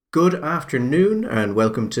Good afternoon and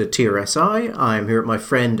welcome to TRSI. I'm here with my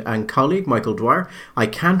friend and colleague Michael Dwyer. I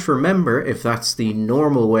can't remember if that's the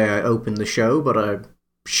normal way I open the show, but I'm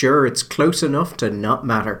sure it's close enough to not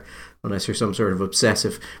matter unless you're some sort of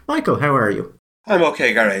obsessive. Michael, how are you? I'm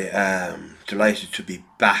okay, Gary. Delighted to be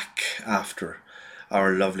back after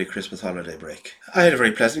our lovely Christmas holiday break. I had a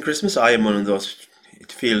very pleasant Christmas. I am one of those,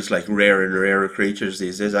 it feels like rare and rarer creatures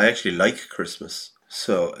these days. I actually like Christmas.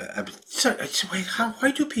 So,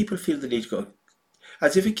 why do people feel the need to go?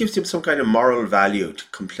 As if it gives them some kind of moral value to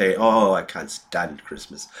complain, oh, I can't stand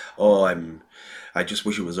Christmas. I just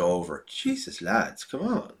wish it was over. Jesus, lads, come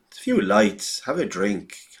on. A few lights, have a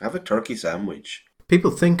drink, have a turkey sandwich.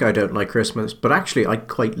 People think I don't like Christmas, but actually I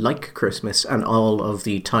quite like Christmas and all of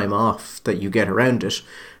the time off that you get around it,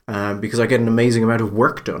 because I get an amazing amount of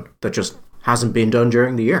work done that just hasn't been done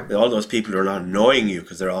during the year. All those people are not annoying you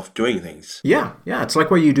because they're off doing things. Yeah, it's like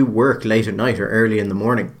why you do work late at night or early in the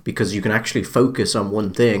morning, because you can actually focus on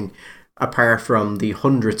one thing apart from the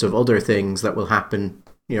hundreds of other things that will happen,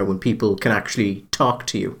 when people can actually talk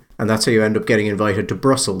to you. And that's how you end up getting invited to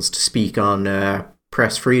Brussels to speak on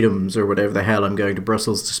press freedoms or whatever the hell I'm going to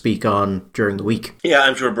Brussels to speak on during the week. Yeah,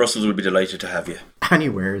 I'm sure Brussels will be delighted to have you.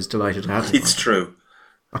 Anywhere is delighted to have you. It's true.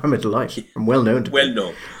 I'm a delight. I'm well known to be. Well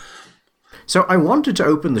known. So I wanted to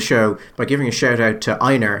open the show by giving a shout out to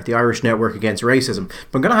INAR, the Irish Network Against Racism.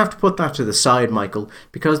 But I'm going to have to put that to the side, Michael,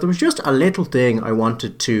 because there was just a little thing I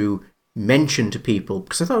wanted to mention to people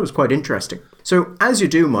because I thought it was quite interesting. So as you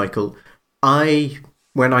do, Michael,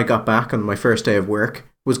 when I got back on my first day of work,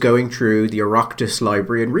 was going through the Oireachtas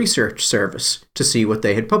Library and Research Service to see what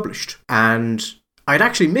they had published. And I'd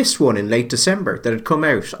actually missed one in late December that had come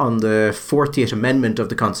out on the 40th Amendment of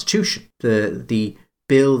the Constitution, the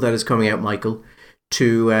bill that is coming out, Michael,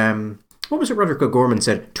 to, what was it Roderick O'Gorman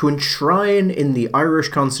said? To enshrine in the Irish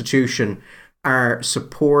Constitution our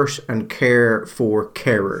support and care for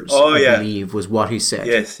carers, I believe was what he said.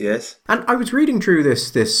 Yes. And I was reading through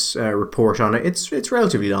this report on it. It's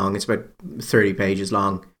relatively long. It's about 30 pages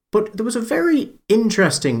long. But there was a very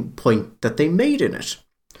interesting point that they made in it.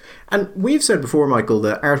 And we've said before, Michael,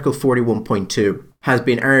 that Article 41.2 has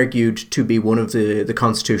been argued to be one of the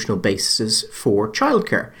constitutional bases for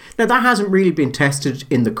childcare. Now, that hasn't really been tested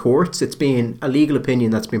in the courts. It's been a legal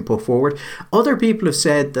opinion that's been put forward. Other people have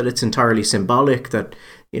said that it's entirely symbolic, that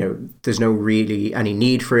there's no really any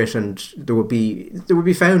need for it, and there would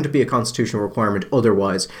be found to be a constitutional requirement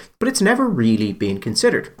otherwise. But it's never really been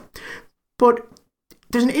considered. But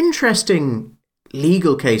there's an interesting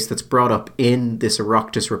legal case that's brought up in this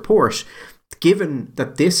Oireachtas report, given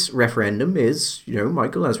that this referendum is,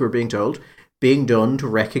 Michael, as we're being told, being done to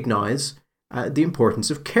recognise the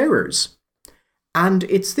importance of carers. And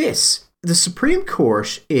it's this. The Supreme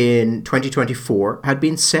Court in 2024 had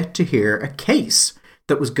been set to hear a case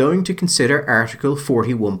that was going to consider Article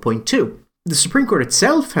 41.2. The Supreme Court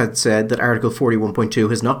itself had said that Article 41.2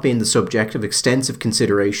 has not been the subject of extensive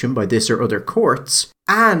consideration by this or other courts,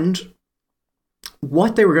 and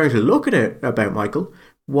what they were going to look at it about, Michael,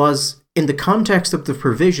 was in the context of the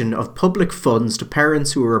provision of public funds to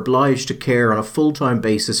parents who are obliged to care on a full-time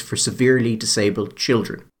basis for severely disabled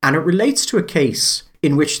children. And it relates to a case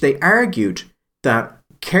in which they argued that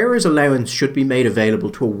carers' allowance should be made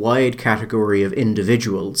available to a wide category of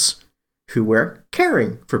individuals who were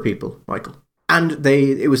caring for people, Michael. And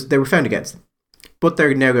they were found against them. But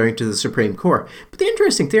they're now going to the Supreme Court. But the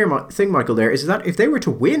interesting thing, Michael, there is that if they were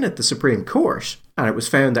to win at the Supreme Court, and it was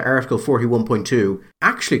found that Article 41.2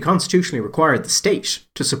 actually constitutionally required the state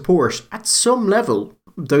to support, at some level,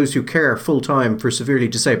 those who care full-time for severely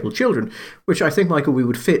disabled children, which I think, Michael, we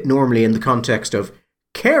would fit normally in the context of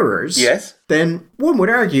carers, yes, then one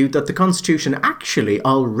would argue that the Constitution actually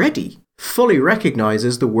already fully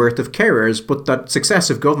recognises the worth of carers, but that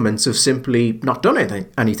successive governments have simply not done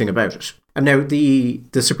anything about it. And now the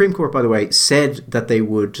Supreme Court, by the way, said that they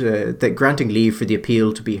would that granting leave for the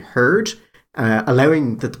appeal to be heard,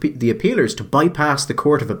 allowing the appealers to bypass the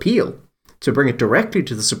Court of Appeal to bring it directly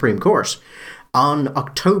to the Supreme Court on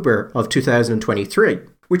October of 2023.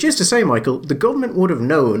 Which is to say, Michael, the government would have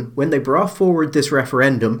known when they brought forward this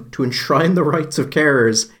referendum to enshrine the rights of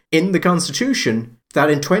carers in the Constitution that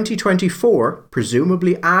in 2024,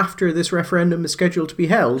 presumably after this referendum is scheduled to be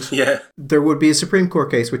held, there would be a Supreme Court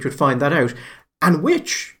case which would find that out, and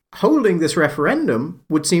which, holding this referendum,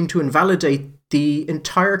 would seem to invalidate the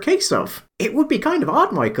entire case of. It would be kind of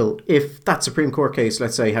odd, Michael, if that Supreme Court case,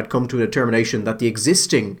 let's say, had come to a determination that the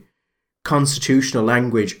existing constitutional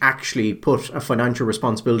language actually put a financial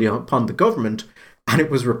responsibility upon the government, and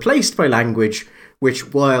it was replaced by language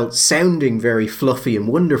which, while sounding very fluffy and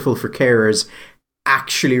wonderful for carers,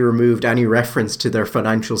 actually removed any reference to their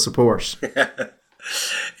financial support.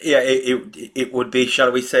 Yeah, it would be,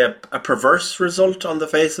 shall we say, a perverse result on the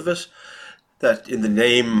face of it, that in the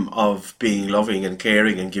name of being loving and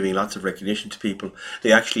caring and giving lots of recognition to people,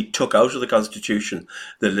 they actually took out of the Constitution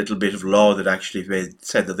the little bit of law that actually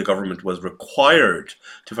said that the government was required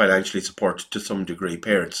to financially support, to some degree,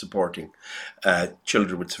 parents supporting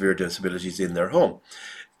children with severe disabilities in their home.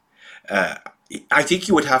 I think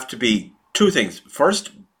you would have to be two things.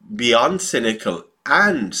 First, beyond cynical,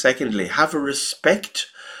 and secondly, have a respect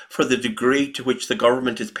for the degree to which the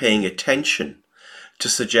government is paying attention to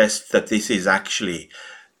suggest that this is actually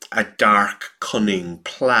a dark, cunning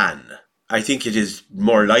plan. I think it is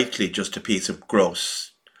more likely just a piece of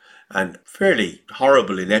gross and fairly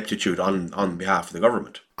horrible ineptitude on behalf of the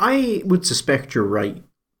government. I would suspect you're right,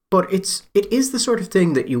 but it is the sort of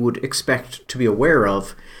thing that you would expect to be aware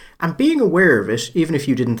of, and being aware of it, even if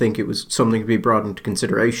you didn't think it was something to be brought into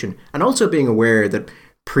consideration, and also being aware that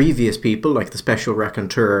previous people, like the Special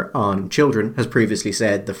Raconteur on Children, has previously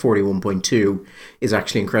said that 41.2 is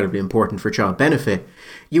actually incredibly important for child benefit.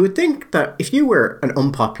 You would think that if you were an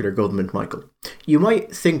unpopular government, Michael, you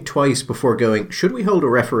might think twice before going, should we hold a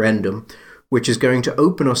referendum which is going to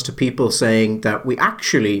open us to people saying that we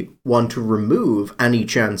actually want to remove any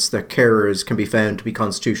chance that carers can be found to be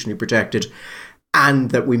constitutionally protected,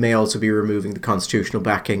 and that we may also be removing the constitutional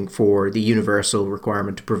backing for the universal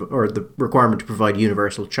requirement the requirement to provide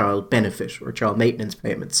universal child benefit or child maintenance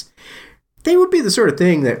payments. They would be the sort of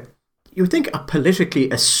thing that you would think a politically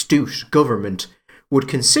astute government would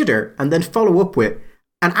consider and then follow up with,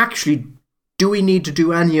 and actually, do we need to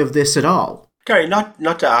do any of this at all? Gary,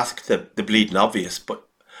 not to ask the bleeding obvious, but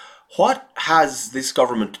what has this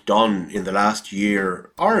government done in the last year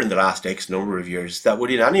or in the last X number of years that would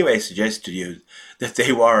in any way suggest to you that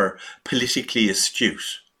they were politically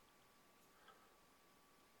astute?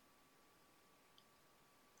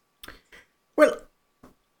 Well,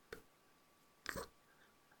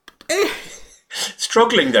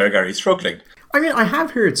 struggling there, Gary, struggling. I mean, I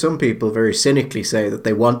have heard some people very cynically say that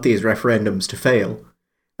they want these referendums to fail.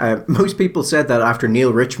 Most people said that after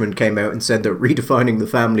Neil Richmond came out and said that redefining the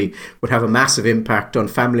family would have a massive impact on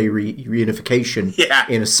family reunification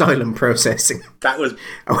in asylum processing. That was...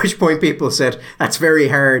 At which point people said, that's very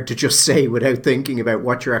hard to just say without thinking about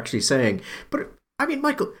what you're actually saying. But, I mean,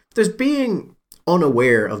 Michael, there's being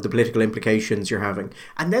unaware of the political implications you're having.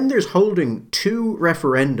 And then there's holding two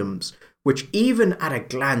referendums, which even at a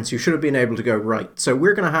glance, you should have been able to go, right, so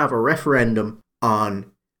we're going to have a referendum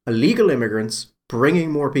on illegal immigrants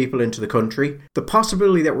bringing more people into the country, the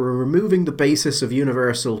possibility that we're removing the basis of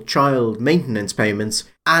universal child maintenance payments,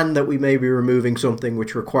 and that we may be removing something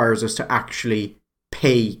which requires us to actually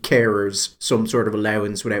pay carers some sort of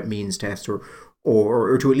allowance without means test,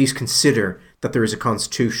 or to at least consider that there is a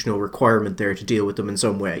constitutional requirement there to deal with them in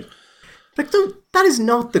some way. Like, that is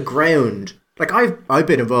not the ground. Like, I've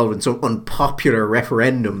been involved in some unpopular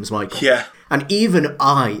referendums, Michael. Yeah. And even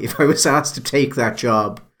I, if I was asked to take that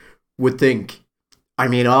job, would think, I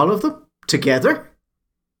mean, all of them together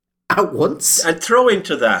at once, and throw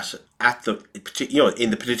into that at the in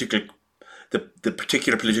the political, the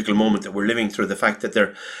particular political moment that we're living through, the fact that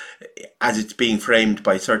they're, as it's being framed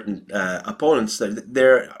by certain opponents, that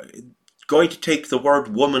they're going to take the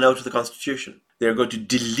word woman out of the Constitution. They're going to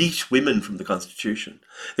delete women from the Constitution.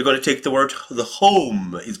 They're going to take the word the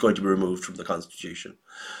home is going to be removed from the Constitution.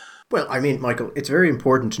 Well, I mean, Michael, it's very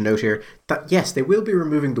important to note here that, yes, they will be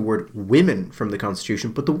removing the word women from the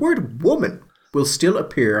Constitution, but the word woman will still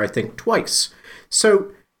appear, I think, twice.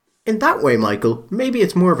 So, in that way, Michael, maybe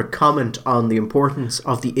it's more of a comment on the importance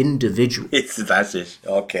of the individual. That's it.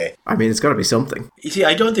 Okay. I mean, it's got to be something. You see,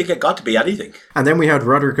 I don't think it got to be anything. And then we had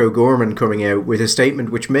Roderick O'Gorman coming out with a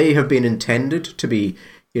statement which may have been intended to be,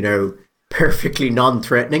 perfectly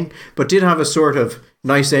non-threatening, but did have a sort of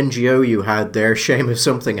nice NGO you had there, shame if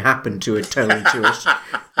something happened to it, tone to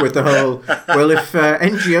it, with the whole, well, if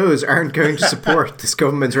NGOs aren't going to support this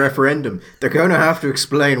government's referendum, they're going to have to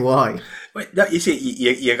explain why. Wait, no, you see,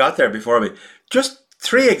 you got there before me. Just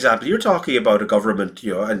three examples. You're talking about a government,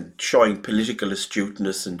 and showing political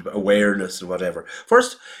astuteness and awareness and whatever.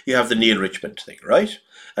 First, you have the Neil Richmond thing, right?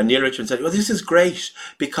 And Neil Richmond said, well, this is great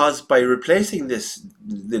because by replacing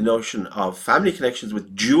the notion of family connections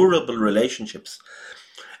with durable relationships,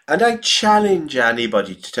 and I challenge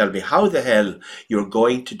anybody to tell me how the hell you're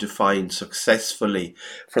going to define successfully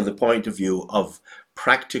from the point of view of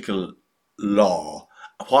practical law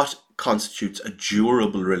what constitutes a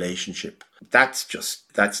durable relationship. That's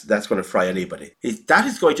going to fry anybody. That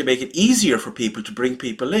is going to make it easier for people to bring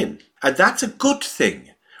people in. And that's a good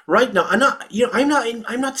thing. right now, I'm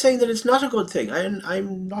not saying that it's not a good thing.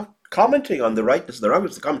 I'm not commenting on the rightness or the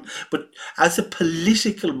wrongness of the comment, but at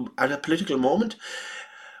a political moment,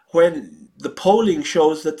 when the polling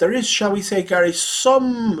shows that there is, shall we say, Gary,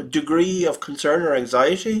 some degree of concern or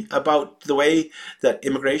anxiety about the way that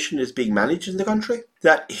immigration is being managed in the country,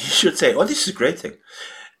 that he should say, "Oh, this is a great thing."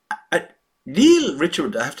 And Neil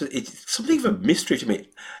Richard, it's something of a mystery to me.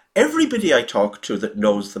 Everybody I talk to that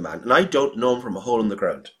knows the man, and I don't know him from a hole in the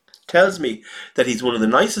ground, tells me that he's one of the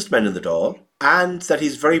nicest men in the Dáil and that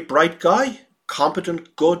he's a very bright guy,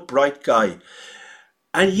 competent, good, bright guy.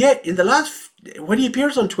 And yet, when he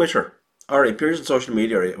appears on Twitter or he appears on social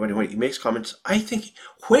media, or when he makes comments, I think,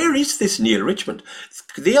 where is this Neil Richmond?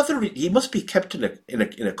 He must be kept in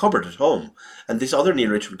a cupboard at home, and this other Neil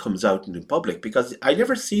Richmond comes out in public, because I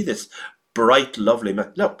never see this bright, lovely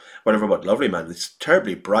man. No, whatever about lovely man. This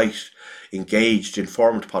terribly bright, engaged,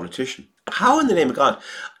 informed politician. How in the name of God?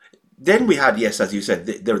 Then we had, yes, as you said,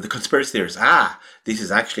 there were the conspiracy theorists. This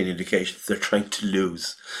is actually an indication that they're trying to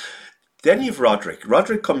lose. Then you've Roderick.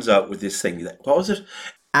 Roderick comes out with this thing. What was it?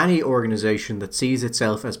 Any organisation that sees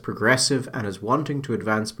itself as progressive and as wanting to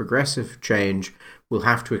advance progressive change will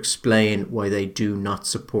have to explain why they do not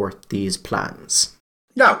support these plans.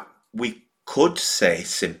 Now, we could say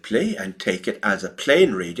simply, and take it as a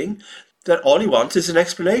plain reading, that all he wants is an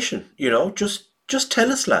explanation. Just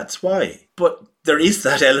tell us, lads, why. But there is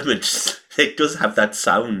that element. It does have that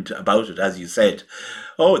sound about it, as you said.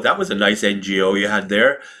 Oh, that was a nice NGO you had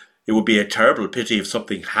there. It would be a terrible pity if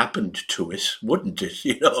something happened to it, wouldn't it?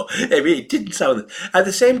 It didn't sound... At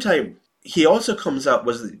the same time, he also comes out,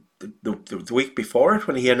 was the week before it,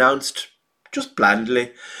 when he announced, just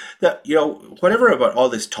blandly, that, whatever about all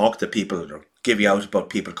this talk that people are giving out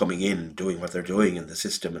about people coming in and doing what they're doing in the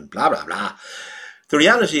system and blah, blah, blah. The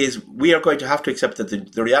reality is, we are going to have to accept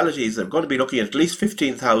that the reality is they're going to be looking at least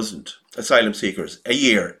 15,000 asylum seekers a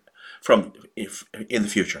year in the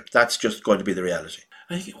future. That's just going to be the reality.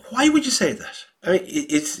 Why would you say that? I mean,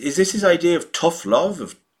 is this his idea of tough love,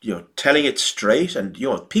 of telling it straight, and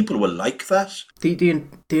people will like that? The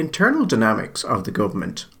internal dynamics of the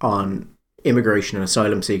government on immigration and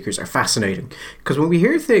asylum seekers are fascinating, because when we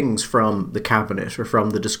hear things from the cabinet or from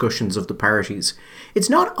the discussions of the parties, it's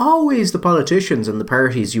not always the politicians and the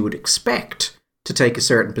parties you would expect to take a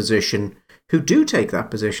certain position who do take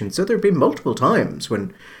that position. So there have been multiple times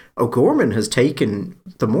when O'Gorman has taken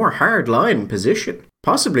the more hard-line position,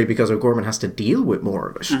 possibly because O'Gorman has to deal with more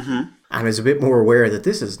of it, and is a bit more aware that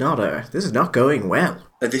this is not going well.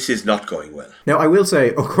 This is not going well. Now, I will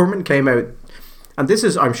say, O'Gorman came out, and this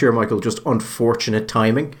is, I'm sure, Michael, just unfortunate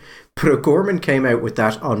timing, but O'Gorman came out with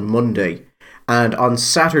that on Monday, and on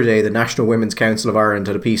Saturday, the National Women's Council of Ireland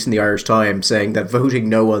had a piece in the Irish Times saying that voting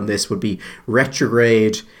no on this would be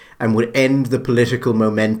retrograde and would end the political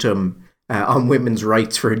momentum on women's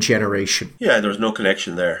rights for a generation. Yeah, there's no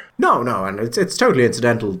connection there. No, and it's totally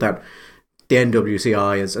incidental that the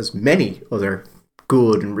NWCI, as many other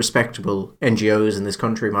good and respectable NGOs in this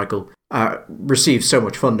country, Michael, receive so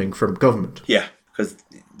much funding from government. Yeah, because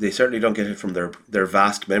they certainly don't get it from their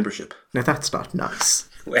vast membership. Now, that's not nice.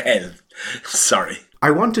 Well, sorry.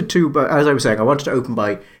 I wanted to, but as I was saying, I wanted to open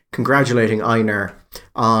by congratulating Einar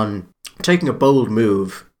on taking a bold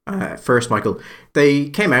move. First, Michael, they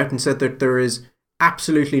came out and said that there is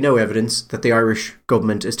absolutely no evidence that the Irish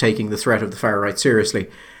government is taking the threat of the far right seriously.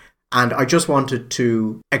 And I just wanted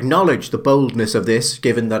to acknowledge the boldness of this,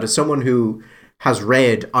 given that as someone who has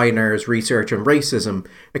read Einar's research on racism,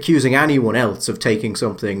 accusing anyone else of taking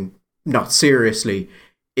something not seriously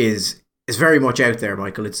is very much out there,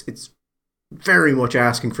 Michael. It's very much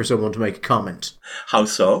asking for someone to make a comment. How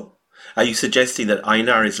so? Are you suggesting that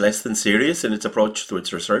Einar is less than serious in its approach to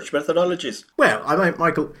its research methodologies? Well,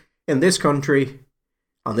 Michael, in this country,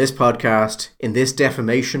 on this podcast, in this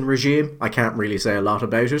defamation regime, I can't really say a lot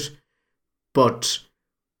about it, but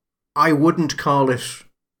I wouldn't call it,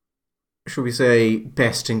 should we say,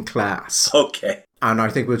 best in class. Okay. And I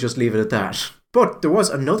think we'll just leave it at that. But there was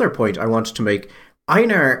another point I wanted to make.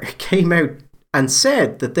 Einar came out and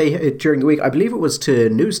said that they, during the week, I believe it was to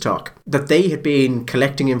News Talk, that they had been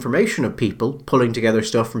collecting information of people, pulling together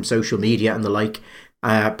stuff from social media and the like,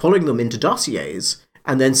 pulling them into dossiers,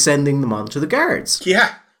 and then sending them on to the guards.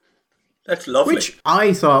 Yeah, that's lovely. Which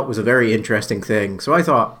I thought was a very interesting thing. So I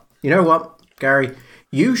thought, you know what, Gary,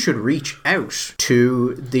 you should reach out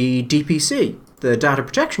to the DPC, the Data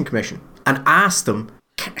Protection Commission, and ask them,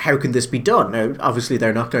 how can this be done? Now, obviously,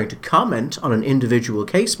 they're not going to comment on an individual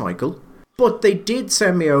case, Michael, but they did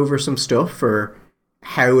send me over some stuff for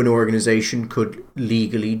how an organisation could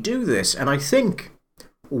legally do this. And I think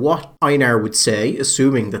what Einar would say,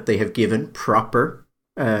 assuming that they have given proper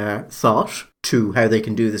thought to how they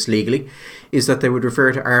can do this legally is that they would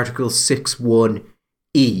refer to Article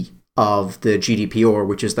 6.1e of the GDPR,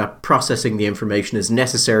 which is that processing the information is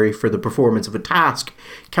necessary for the performance of a task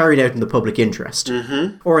carried out in the public interest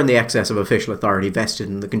or in the excess of official authority vested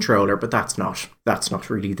in the controller, but that's not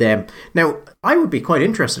really them. Now, I would be quite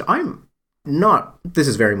interested. This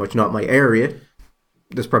is very much not my area.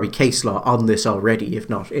 There's probably case law on this already, if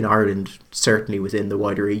not in Ireland, certainly within the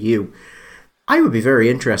wider EU. I would be very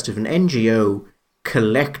interested if an NGO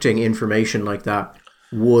collecting information like that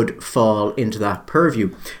would fall into that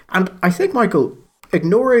purview. And I think, Michael,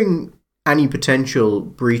 ignoring any potential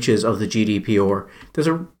breaches of the GDPR,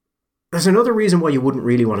 there's another reason why you wouldn't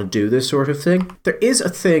really want to do this sort of thing. There is a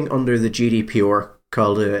thing under the GDPR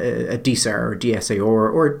called a DSAR or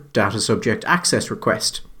DSAR or Data Subject Access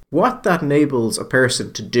Request. What that enables a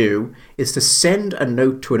person to do is to send a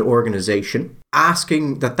note to an organisation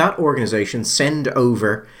asking that organisation send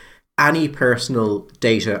over any personal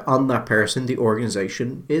data on that person the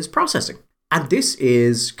organisation is processing. And this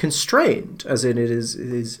is constrained, as in it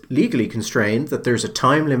is legally constrained, that there's a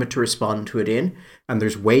time limit to respond to it in, and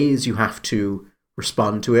there's ways you have to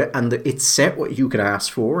respond to it, and it's set what you can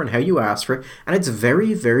ask for and how you ask for it, and it's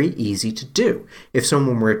very, very easy to do. If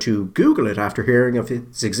someone were to Google it after hearing of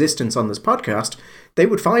its existence on this podcast, they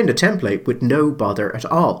would find a template with no bother at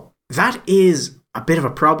all. That is a bit of a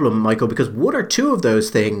problem, Michael, because one or two of those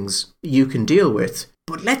things you can deal with.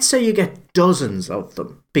 But let's say you get dozens of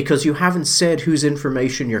them because you haven't said whose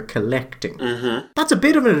information you're collecting. That's a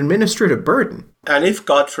bit of an administrative burden. And if,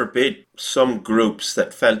 God forbid, some groups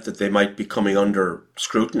that felt that they might be coming under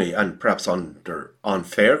scrutiny and perhaps under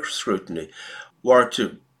unfair scrutiny were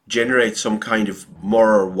to generate some kind of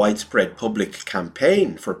more widespread public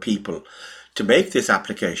campaign for people to make this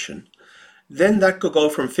application, then that could go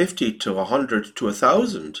from 50 to 100 to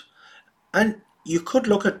 1,000. And you could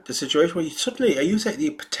look at the situation where you say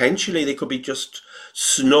potentially they could be just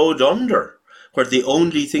snowed under, where the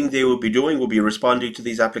only thing they would be doing would be responding to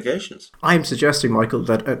these applications. I'm suggesting, Michael,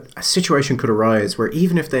 that a situation could arise where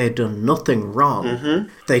even if they had done nothing wrong,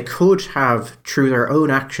 they could have, through their own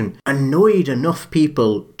action, annoyed enough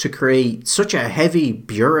people to create such a heavy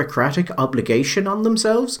bureaucratic obligation on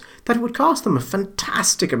themselves that it would cost them a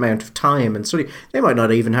fantastic amount of time and study. They might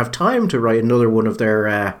not even have time to write another one of their,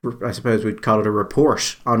 I suppose we'd call it a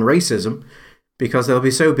report on racism, because they'll be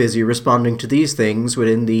so busy responding to these things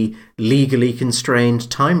within the legally constrained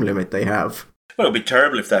time limit they have. Well, it would be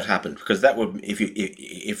terrible if that happened, because that would,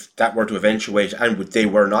 if that were to eventuate and they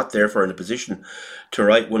were not therefore in a position to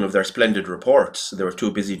write one of their splendid reports, they were too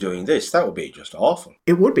busy doing this, that would be just awful.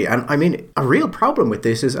 It would be. And I mean, a real problem with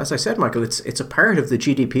this is, as I said, Michael, it's a part of the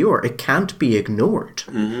GDPR. It can't be ignored.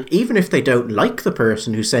 Even if they don't like the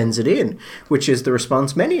person who sends it in, which is the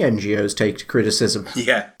response many NGOs take to criticism.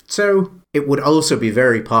 Yeah. So it would also be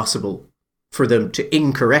very possible for them to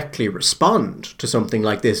incorrectly respond to something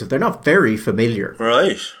like this if they're not very familiar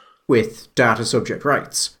with data subject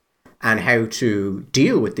rights and how to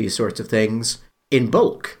deal with these sorts of things in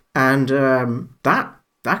bulk. And that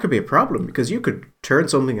could be a problem, because you could turn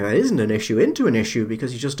something that isn't an issue into an issue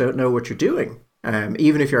because you just don't know what you're doing,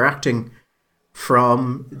 even if you're acting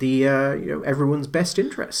from the everyone's best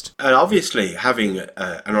interest. And obviously having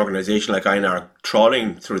an organisation like INAR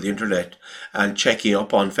trawling through the internet and checking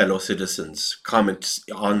up on fellow citizens' comments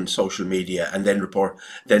on social media and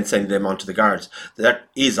then sending them on to the guards, that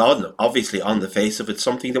is obviously on the face of it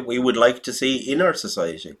something that we would like to see in our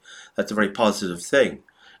society. That's a very positive thing,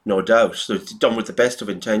 no doubt. So it's done with the best of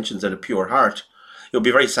intentions and a pure heart. It would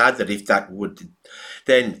be very sad that if that would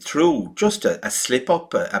then, through just a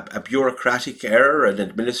slip-up, a bureaucratic error, an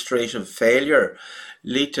administrative failure,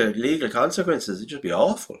 lead to legal consequences. It'd just be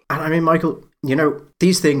awful. And I mean, Michael,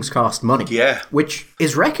 these things cost money. Yeah. Which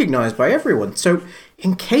is recognised by everyone. So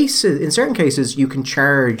in certain cases, you can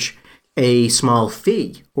charge a small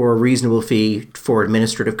fee or a reasonable fee for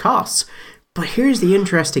administrative costs. But here's the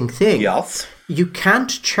interesting thing. Yes. You can't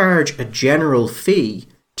charge a general fee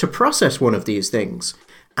to process one of these things.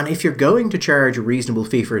 And if you're going to charge a reasonable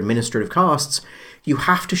fee for administrative costs, you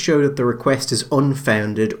have to show that the request is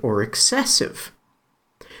unfounded or excessive.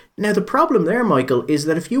 Now, the problem there, Michael, is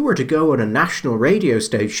that if you were to go on a national radio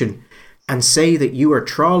station and say that you are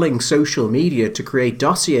trawling social media to create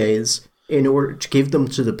dossiers in order to give them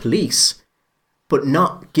to the police, but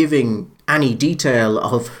not giving any detail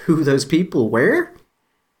of who those people were,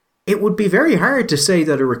 it would be very hard to say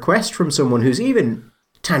that a request from someone who's even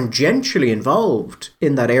tangentially involved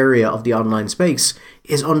in that area of the online space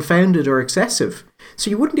is unfounded or excessive.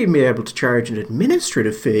 So you wouldn't even be able to charge an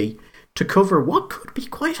administrative fee to cover what could be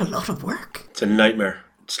quite a lot of work. It's a nightmare.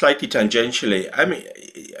 slightly tangentially, I mean,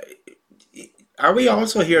 are we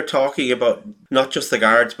also here talking about not just the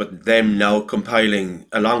guards, but them now compiling,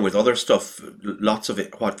 along with other stuff, lots of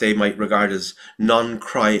it, what they might regard as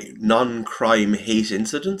non-crime hate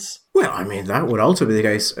incidents? Well, I mean, that would also be the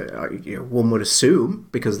case. One would assume,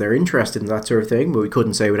 because they're interested in that sort of thing, but we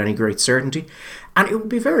couldn't say with any great certainty. And it would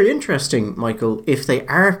be very interesting, Michael, if they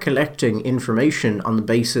are collecting information on the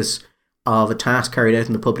basis of a task carried out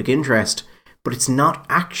in the public interest, but it's not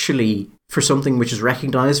actually for something which is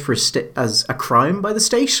recognised as a crime by the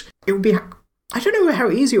state. It would be, I don't know how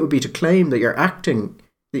easy it would be to claim that you're acting,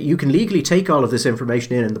 that you can legally take all of this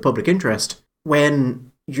information in the public interest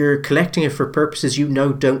when you're collecting it for purposes you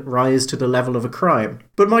know don't rise to the level of a crime.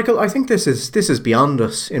 But Michael, I think this is beyond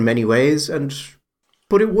us in many ways,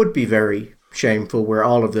 but it would be very shameful were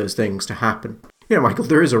all of those things to happen. You know, Michael,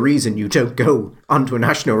 there is a reason you don't go onto a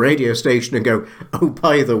national radio station and go, oh,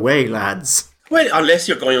 by the way, lads. Well, unless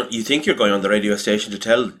you think you're going on the radio station to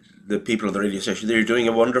tell the people on the radio station that you're doing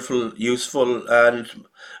a wonderful, useful and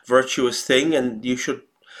virtuous thing, and you should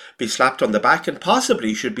be slapped on the back, and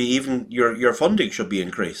possibly should be even your funding should be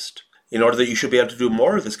increased in order that you should be able to do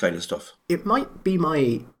more of this kind of stuff. It might be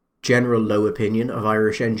my general low opinion of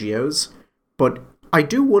Irish NGOs, but I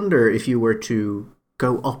do wonder if you were to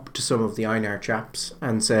go up to some of the Einar chaps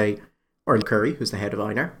and say, or Curry, who's the head of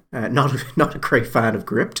Einar, not a great fan of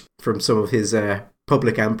Gript from some of his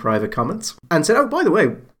public and private comments, and said, oh, by the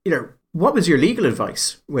way, what was your legal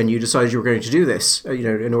advice when you decided you were going to do this,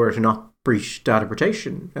 in order to not breach data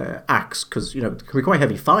protection acts, because, there can be quite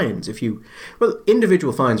heavy fines if you... Well,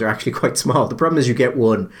 individual fines are actually quite small. The problem is you get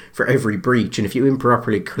one for every breach, and if you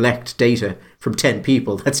improperly collect data from 10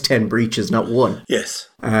 people, that's 10 breaches, not one. Yes.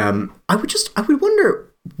 I would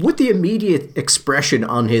wonder, would the immediate expression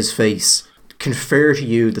on his face confer to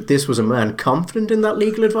you that this was a man confident in that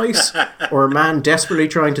legal advice, or a man desperately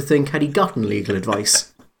trying to think, had he gotten legal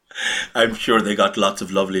advice? I'm sure they got lots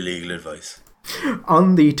of lovely legal advice.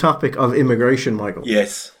 On the topic of immigration, Michael.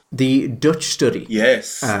 Yes. The Dutch study.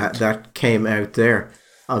 Yes. That came out there.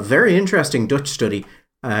 A very interesting Dutch study.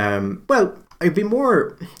 Well, it'd be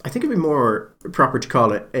more proper to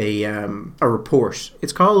call it a report.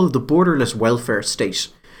 It's called The Borderless Welfare State: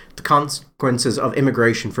 The Consequences of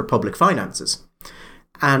Immigration for Public Finances.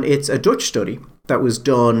 And it's a Dutch study that was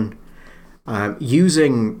done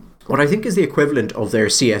using what I think is the equivalent of their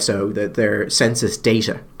CSO, their census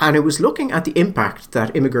data. And it was looking at the impact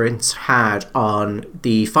that immigrants had on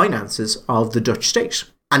the finances of the Dutch state.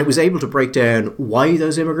 And it was able to break down why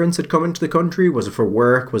those immigrants had come into the country. Was it for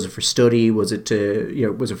work? Was it for study? Was it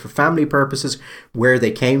was it for family purposes? Where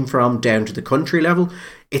they came from, down to the country level.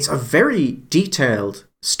 It's a very detailed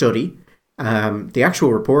study. The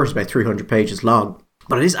actual report is about 300 pages long,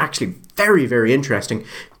 but it is actually very, very interesting,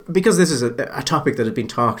 because this is a topic that has been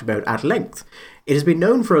talked about at length. It has been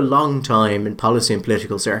known for a long time in policy and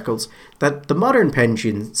political circles that the modern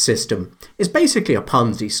pension system is basically a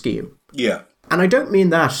Ponzi scheme. Yeah. And I don't mean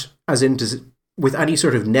that as with any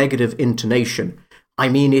sort of negative intonation. I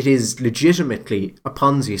mean it is legitimately a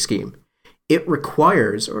Ponzi scheme. It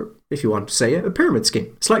requires, or if you want to say it, a pyramid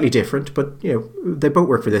scheme. Slightly different, but they both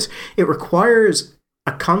work for this. It requires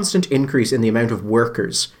a constant increase in the amount of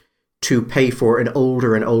workers to pay for an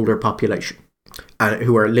older and older population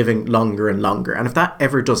who are living longer and longer. And if that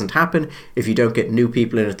ever doesn't happen, if you don't get new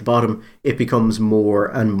people in at the bottom, it becomes more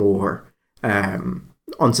and more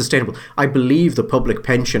unsustainable. I believe the public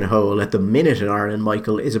pension hole at the minute in Ireland,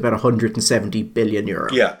 Michael, is about 170 billion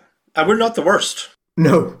euro. Yeah. And we're not the worst.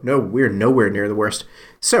 No, we're nowhere near the worst.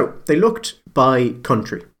 So they looked by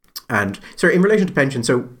country. And so in relation to pension,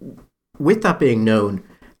 so with that being known,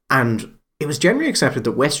 and it was generally accepted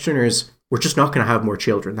that Westerners were just not going to have more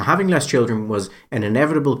children. That having less children was an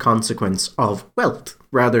inevitable consequence of wealth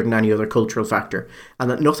rather than any other cultural factor, and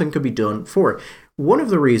that nothing could be done for it. One of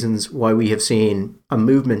the reasons why we have seen a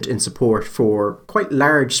movement in support for quite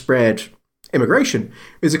large spread immigration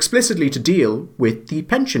is explicitly to deal with the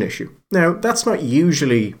pension issue. Now, that's not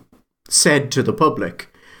usually said to the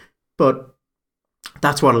public, but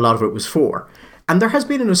that's what a lot of it was for. And there has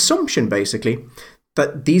been an assumption, basically,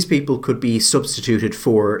 that these people could be substituted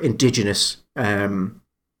for indigenous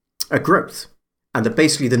growth. And that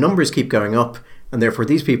basically the numbers keep going up, and therefore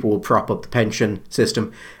these people will prop up the pension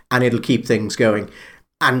system, and it'll keep things going.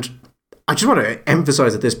 And I just want to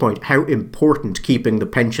emphasize at this point how important keeping the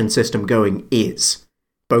pension system going is,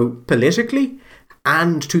 both politically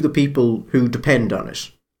and to the people who depend on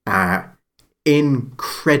it.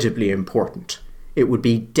 Incredibly important. It would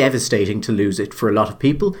be devastating to lose it for a lot of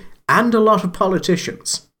people and a lot of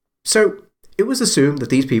politicians. So it was assumed that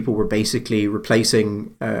these people were basically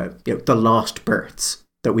replacing the lost births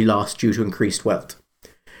that we lost due to increased wealth.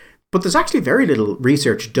 But there's actually very little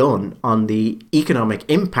research done on the economic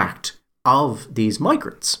impact of these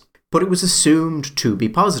migrants. But it was assumed to be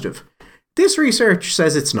positive. This research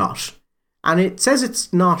says it's not. And it says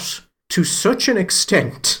it's not to such an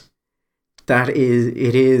extent that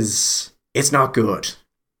it's not good.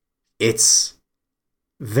 It's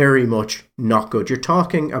very much not good. You're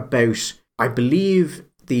talking about, I believe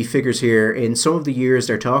the figures here, in some of the years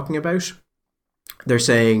they're talking about, they're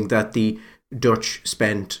saying that the Dutch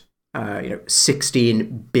spent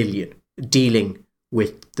 16 billion dealing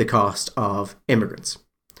with the cost of immigrants.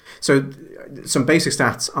 So some basic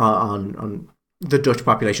stats on the Dutch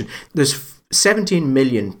population. There's 17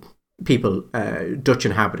 million people, Dutch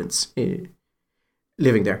inhabitants,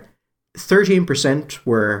 living there. 13%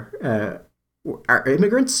 are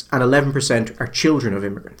immigrants and 11% are children of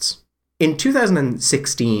immigrants. In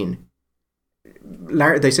 2016,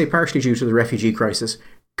 they say partially due to the refugee crisis,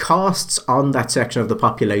 costs on that section of the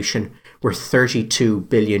population were 32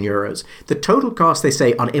 billion euros. The total cost, they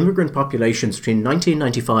say, on immigrant populations between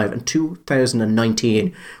 1995 and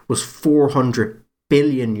 2019 was 400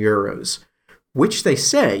 billion euros, which they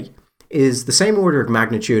say is the same order of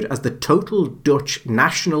magnitude as the total Dutch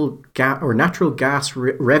natural gas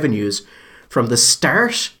revenues from the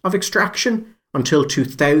start of extraction until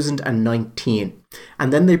 2019.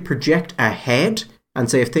 And then they project ahead and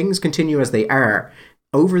say if things continue as they are,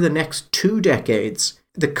 over the next 2 decades,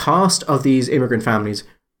 the cost of these immigrant families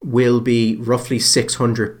will be roughly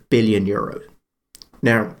 600 billion euros.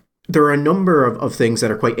 Now, there are a number of things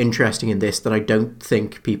that are quite interesting in this that I don't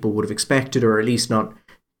think people would have expected, or at least not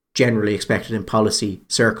generally expected in policy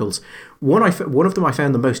circles. One of them I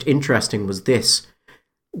found the most interesting was this.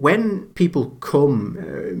 When people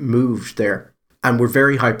moved there and were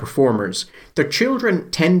very high performers, their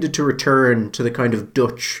children tended to return to the kind of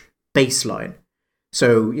Dutch baseline.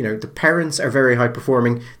 So, the parents are very high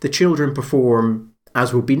performing, the children perform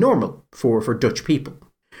as would be normal for Dutch people.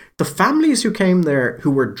 The families who came there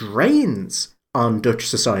who were drains on Dutch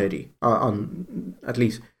society, on at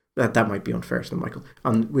least, that might be unfair to them, Michael,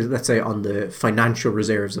 let's say on the financial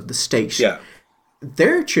reserves of the state,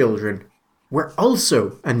 their children were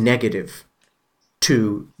also a negative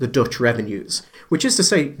to the Dutch revenues, which is to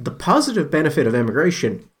say the positive benefit of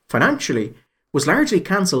immigration financially was largely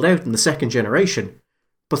cancelled out in the second generation,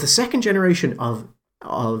 but the second generation of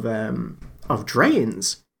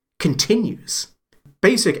drains continues.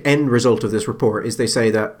 Basic end result of this report is they say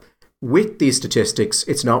that with these statistics,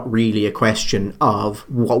 it's not really a question of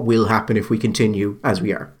what will happen if we continue as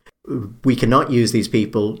we are. We cannot use these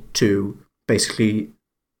people to basically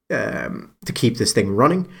to keep this thing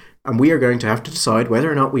running, and we are going to have to decide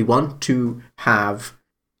whether or not we want to have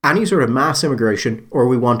any sort of mass immigration or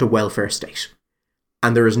we want a welfare state.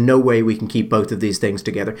 And there is no way we can keep both of these things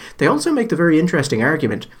together. They also make the very interesting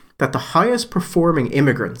argument that the highest performing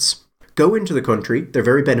immigrants go into the country, they're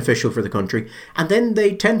very beneficial for the country, and then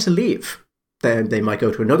they tend to leave. Then they might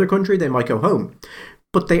go to another country, they might go home.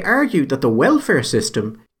 But they argue that the welfare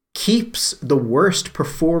system keeps the worst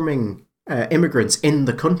performing immigrants in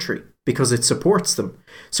the country because it supports them.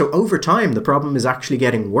 So over time, the problem is actually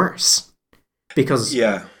getting worse because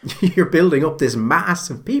you're building up this mass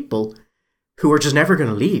of people who are just never going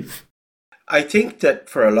to leave. I think that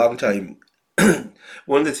for a long time,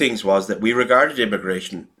 one of the things was that we regarded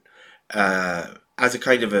immigration as a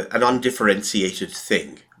kind of an undifferentiated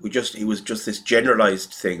thing. It was just this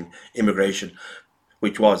generalized thing, immigration,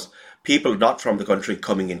 which was people not from the country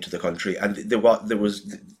coming into the country, and there was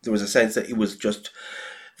a sense that it was just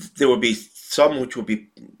there would be some which would be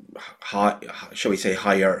high, shall we say,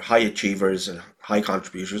 high achievers and high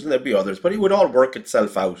contributors, and there'd be others, but it would all work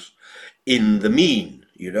itself out in the mean,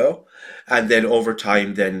 and then over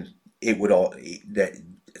time, then it would all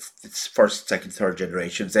it's first, second, third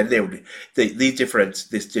generations, then these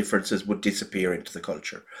differences would disappear into the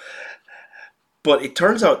culture. But it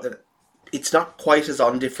turns out that it's not quite as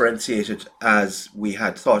undifferentiated as we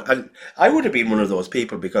had thought. And I would have been one of those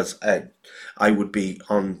people because I would be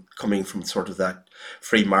coming from sort of that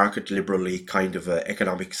free market, liberally kind of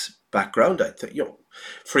economics background. I think,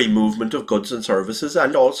 free movement of goods and services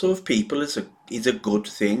and also of people is a good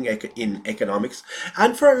thing in economics.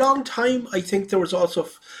 And for a long time, I think there was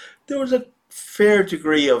a fair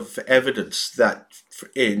degree of evidence that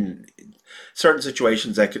in certain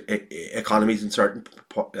situations, economies in certain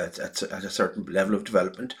at a certain level of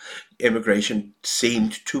development, immigration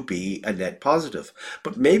seemed to be a net positive.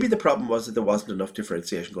 But maybe the problem was that there wasn't enough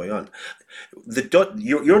differentiation going on.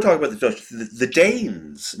 You're talking about the Dutch, the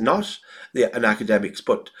Danes, not an academics,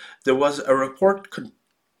 but there was a report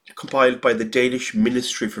compiled by the Danish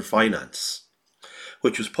Ministry for Finance,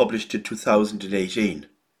 which was published in 2018,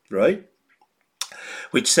 right?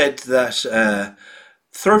 Which said that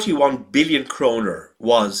 31 billion kroner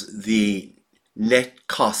was the net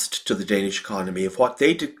cost to the Danish economy of what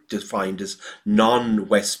they defined as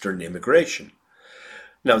non-Western immigration.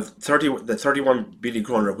 Now, the 31 billion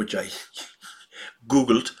kroner, which I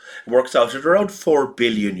Googled, works out at around 4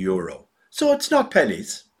 billion euro. So it's not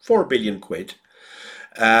pennies, 4 billion quid.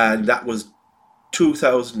 And that was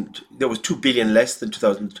 2000, there was 2 billion less than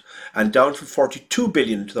 2000 and down from 42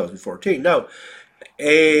 billion in 2014. Now,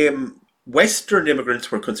 Western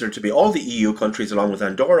immigrants were considered to be all the EU countries along with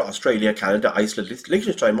Andorra, Australia, Canada, Iceland,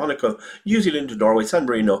 Liechtenstein, Monaco, New Zealand, Norway, San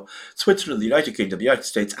Marino, Switzerland, the United Kingdom, the United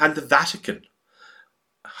States, and the Vatican.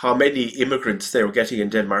 How many immigrants they were getting in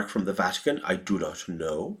Denmark from the Vatican, I do not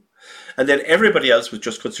know. And then everybody else was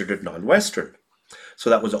just considered non-Western. So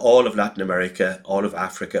that was all of Latin America, all of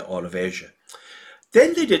Africa, all of Asia.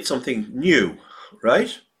 Then they did something new,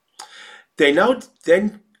 right? They now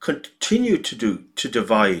then continue to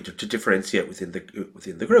divide, to differentiate within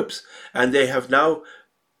the groups. And they have now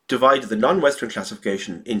divided the non-Western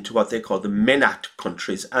classification into what they call the MENAT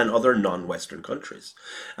countries and other non-Western countries.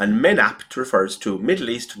 And MENAT refers to Middle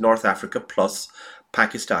East, North Africa, plus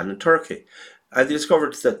Pakistan and Turkey. And they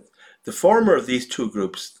discovered that the former of these two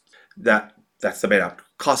groups, that's the MENAT,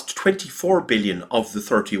 cost 24 billion of the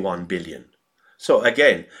 31 billion. So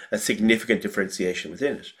again, a significant differentiation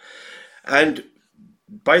within it. And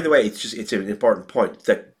by the way, it's an important point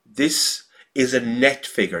that this is a net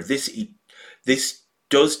figure. This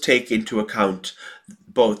does take into account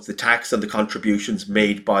both the tax and the contributions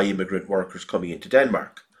made by immigrant workers coming into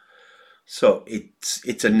Denmark. So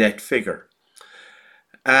it's a net figure.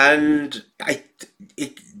 And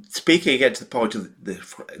speaking again to the point of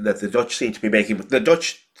that the Dutch seem to be making, but the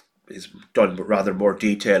Dutch is done with rather more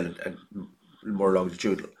detail and more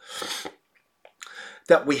longitudinal,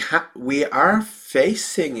 that we are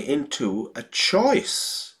facing into a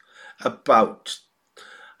choice about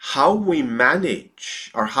how we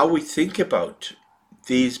manage or how we think about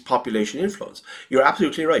these population inflows. You're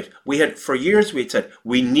absolutely right. For years we had said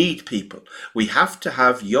we need people. We have to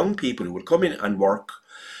have young people who will come in and work,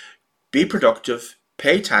 be productive,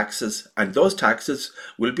 pay taxes, and those taxes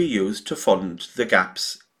will be used to fund the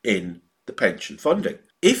gaps in the pension funding.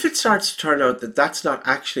 If it starts to turn out that that's not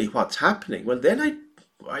actually what's happening, well, then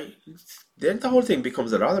then the whole thing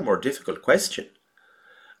becomes a rather more difficult question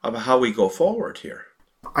about how we go forward here.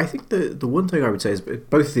 I think the one thing I would say is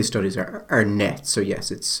both of these studies are net. So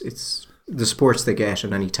yes, it's the supports they get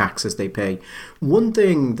and any taxes they pay. One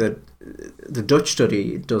thing that the Dutch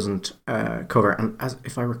study doesn't cover, and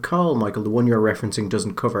if I recall, Michael, the one you're referencing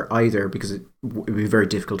doesn't cover either because it would be very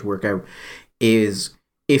difficult to work out, is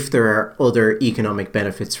if there are other economic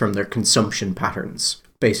benefits from their consumption patterns,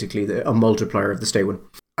 basically a multiplier of the state one.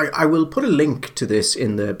 I will put a link to this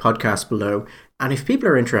in the podcast below, and if people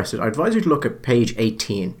are interested, I advise you to look at page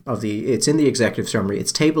 18 it's in the executive summary,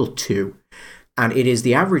 it's table 2, and it is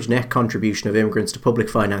the average net contribution of immigrants to public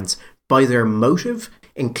finance by their motive,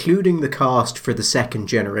 including the cost for the second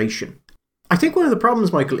generation. I think one of the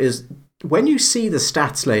problems, Michael, is when you see the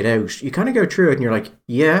stats laid out, you kind of go through it and you're like,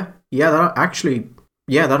 that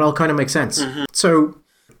all kind of makes sense. Mm-hmm. So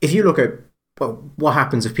if you look at what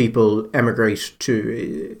happens if people emigrate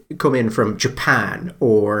to come in from Japan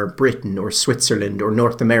or Britain or Switzerland or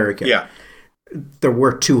North America? Yeah. They're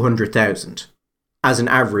worth 200,000 as an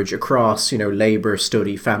average across, labour,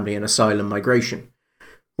 study, family and asylum migration.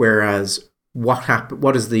 Whereas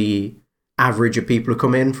what is the average of people who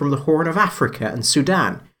come in from the Horn of Africa and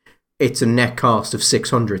Sudan? It's a net cost of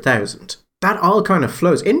 600,000. That all kind of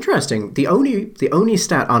flows. Interesting. The only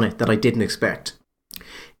stat on it that I didn't expect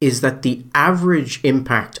is that the average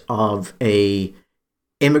impact of a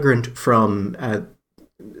immigrant from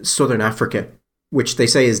Southern Africa, which they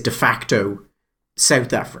say is de facto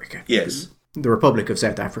South Africa, yes, the Republic of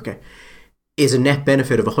South Africa, is a net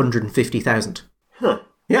benefit of 150,000. Huh.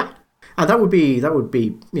 Yeah, and that would be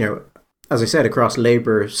as I said, across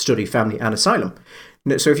labour, study, family, and asylum.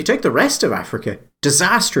 So if you take the rest of Africa,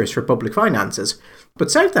 disastrous for public finances, but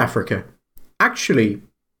South Africa, actually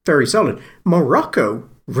very solid. Morocco,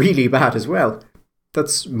 really bad as well.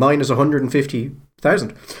 That's minus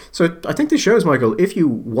 150,000. So I think this shows, Michael, if you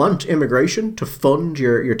want immigration to fund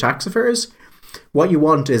your tax affairs, what you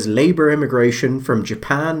want is labour immigration from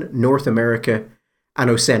Japan, North America, and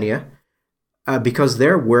Oceania, because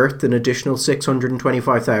they're worth an additional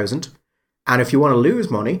 625,000. And if you want to lose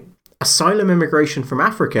money, asylum immigration from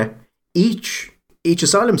Africa, each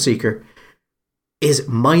asylum seeker is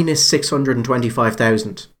minus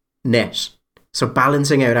 625,000 net. So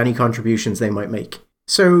balancing out any contributions they might make.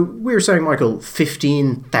 So we were saying, Michael,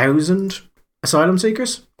 15,000 asylum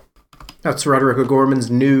seekers? That's Roderick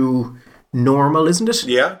O'Gorman's new normal, isn't it?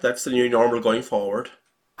 Yeah, that's the new normal going forward.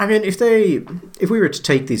 I mean, if we were to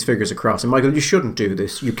take these figures across, and Michael, you shouldn't do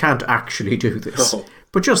this, you can't actually do this, No.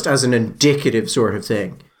 but just as an indicative sort of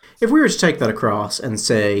thing, if we were to take that across and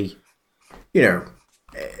say, you know,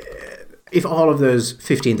 if all of those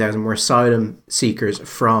 15,000 were asylum seekers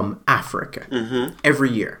from Africa every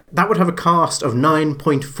year, that would have a cost of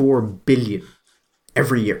 9.4 billion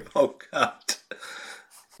every year. Oh, God.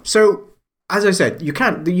 So, as I said, you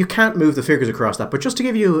can't move the figures across that, but just to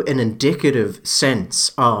give you an indicative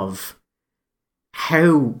sense of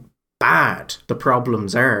how bad the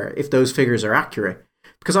problems are if those figures are accurate.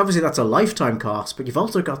 Because obviously that's a lifetime cost, but you've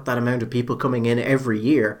also got that amount of people coming in every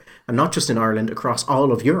year, and not just in Ireland, across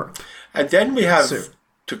all of Europe. And then we have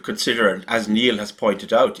to consider, as Neil has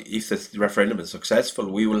pointed out, if the referendum is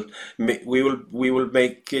successful, we will make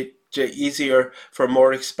it easier for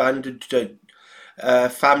more expanded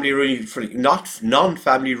non-family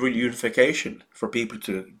reunification for people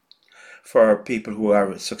who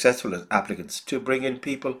are successful as applicants to bring in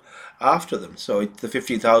people after them. So the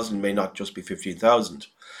 15,000 may not just be 15,000.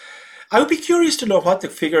 I would be curious to know what the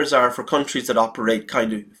figures are for countries that operate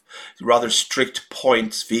kind of rather strict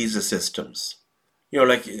points visa systems. You know,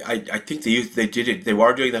 like I think they did it. They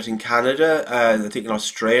were doing that in Canada. I think in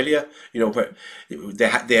Australia. You know, where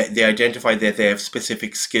they identify that they have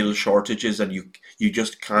specific skill shortages, and you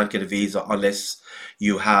just can't get a visa unless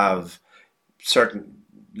you have certain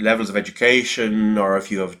levels of education, or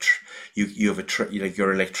if you have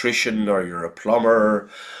you're an electrician, or you're a plumber,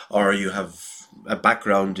 or you have a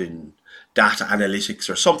background in data analytics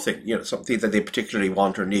or something, something that they particularly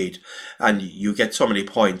want or need, and you get so many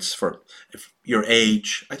points for your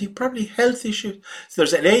age. I think probably health issues. So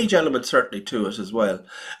there's an age element certainly to it as well,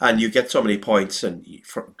 and you get so many points and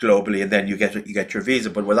globally, and then you get your visa.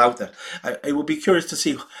 But without that, I would be curious to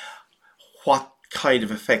see what kind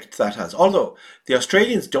of effect that has. Although the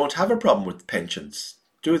Australians don't have a problem with pensions,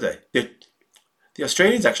 do they? The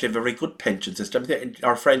Australians actually have a very good pension system.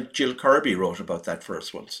 Our friend Jill Kirby wrote about that for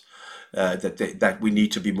us once. That we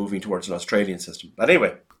need to be moving towards an Australian system. But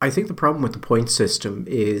anyway, I think the problem with the point system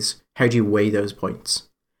is how do you weigh those points?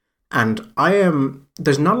 And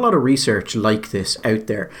there's not a lot of research like this out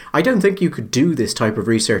there. I don't think you could do this type of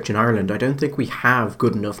research in Ireland. I don't think we have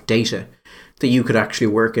good enough data that you could actually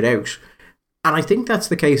work it out. And I think that's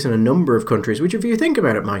the case in a number of countries, which if you think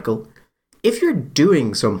about it, Michael, if you're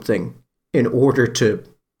doing something in order to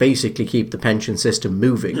basically keep the pension system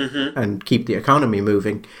moving and keep the economy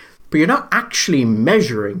moving, but you're not actually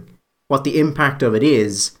measuring what the impact of it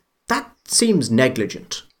is, that seems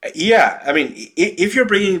negligent. Yeah, I mean, if you're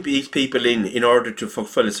bringing these people in order to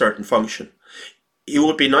fulfill a certain function, it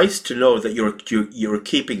would be nice to know that you're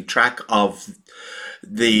keeping track of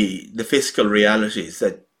the fiscal realities,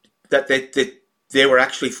 that they were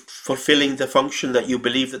actually fulfilling the function that you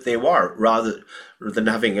believe that they were, rather than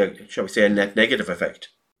having shall we say, a net negative effect.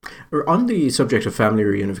 On the subject of family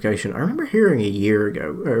reunification, I remember hearing a year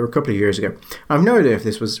ago, or a couple of years ago, I have no idea if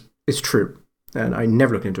it's true, and I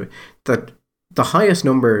never looked into it, that the highest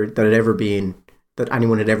number that had ever been, that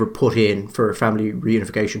anyone had ever put in for family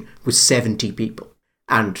reunification was 70 people.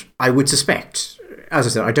 And I would suspect, as I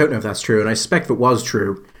said, I don't know if that's true, and I suspect if it was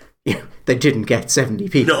true, they didn't get 70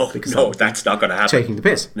 people. No, that's not going to happen. Taking the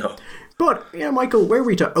piss. No. But, Michael, were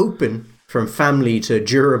we to open from family to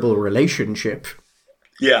durable relationship,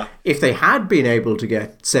 yeah, if they had been able to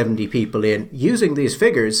get 70 people in using these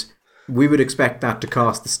figures, we would expect that to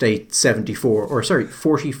cost the state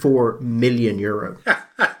 44 million euro.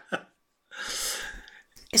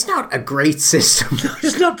 It's not a great system.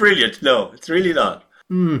 It's not brilliant. No, it's really not.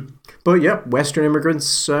 But yeah, Western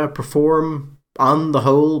immigrants perform on the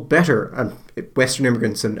whole better, and Western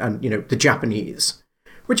immigrants and the Japanese.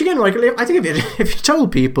 Which again, Michael, I think if you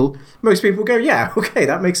told people, most people would go, yeah, okay,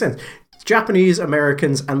 that makes sense. Japanese,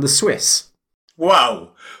 Americans, and the Swiss.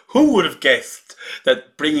 Wow. Who would have guessed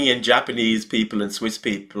that bringing in Japanese people and Swiss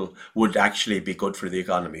people would actually be good for the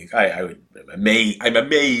economy? I'm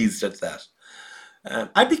amazed at that.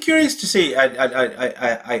 I'd be curious to see.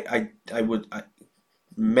 I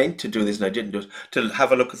meant to do this and I didn't do it, to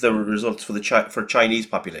have a look at the results for Chinese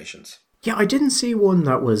populations. Yeah, I didn't see one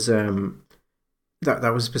that was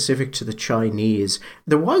that was specific to the Chinese.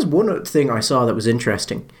 There was one thing I saw that was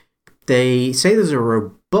interesting. They say there's a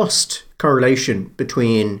robust correlation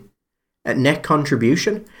between net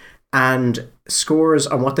contribution and scores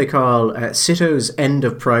on what they call Sito's end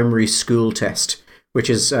of primary school test, which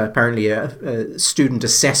is apparently a student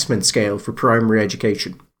assessment scale for primary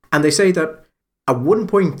education. And they say that a 1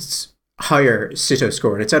 point higher CITO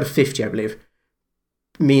score, and it's out of 50, I believe,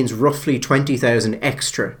 means roughly 20,000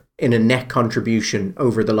 extra in a net contribution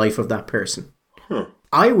over the life of that person.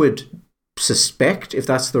 I would suspect, if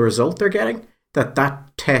that's the result they're getting,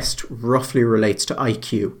 that test roughly relates to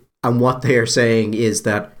IQ. And what they are saying is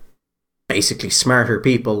that basically smarter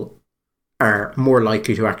people are more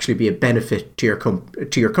likely to actually be a benefit to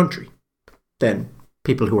your country than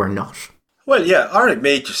people who are not. Well, yeah, or it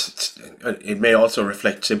may also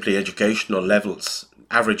reflect simply educational levels,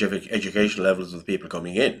 average educational levels of the people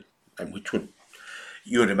coming in, and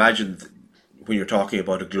you would imagine when you're talking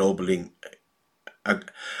about a globally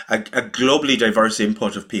diverse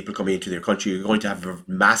input of people coming into their country, you're going to have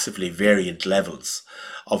massively variant levels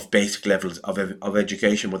of basic levels of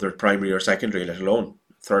education, whether it's primary or secondary, let alone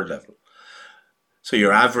third level. So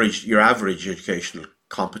your average educational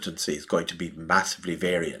competency is going to be massively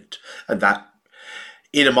variant, and that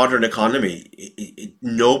in a modern economy,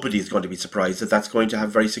 nobody is going to be surprised that that's going to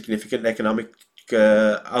have very significant economic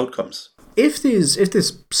outcomes. If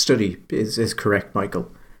this study is correct,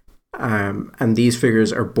 Michael, and these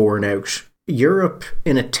figures are borne out, Europe,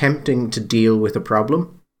 in attempting to deal with a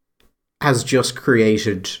problem, has just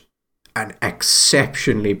created an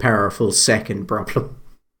exceptionally powerful second problem.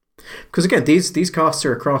 Because again, these costs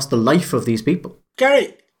are across the life of these people.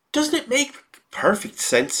 Gary, doesn't it make perfect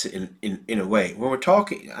sense in a way when we're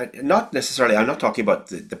talking? I'm not talking about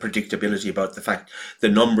the predictability, about the fact the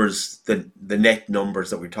numbers, the net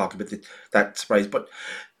numbers that we're talking about, that surprise, but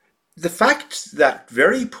the fact that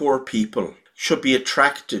very poor people should be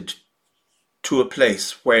attracted to a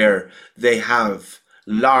place where they have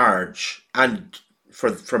large and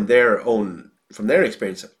from their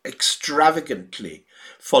experience, extravagantly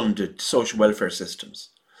funded social welfare systems.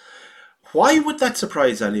 Why would that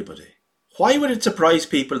surprise anybody? Why would it surprise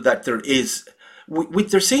people that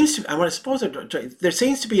there seems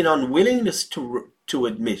to be an unwillingness to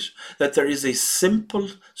admit that there is a simple,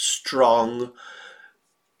 strong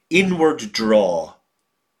inward draw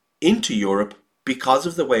into Europe because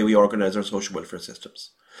of the way we organise our social welfare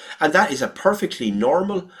systems. And that is a perfectly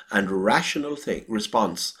normal and rational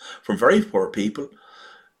response from very poor people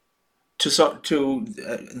to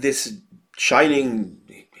this shining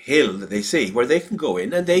hill that they see, where they can go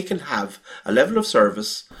in and they can have a level of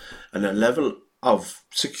service and a level of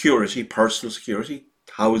security, personal security,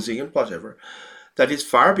 housing and whatever, that is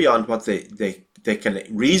far beyond what they can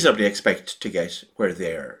reasonably expect to get where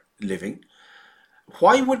they're living.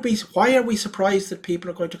 Why are we surprised that people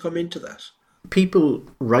are going to come into that? People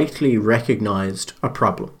rightly recognised a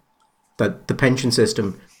problem, that the pension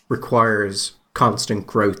system requires constant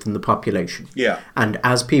growth in the population. Yeah. And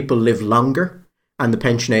as people live longer and the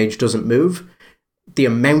pension age doesn't move, the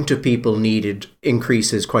amount of people needed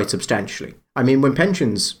increases quite substantially. I mean, when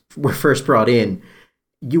pensions were first brought in,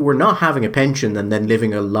 you were not having a pension and then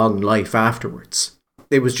living a long life afterwards.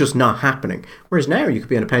 It was just not happening. Whereas now you could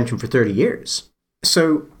be on a pension for 30 years.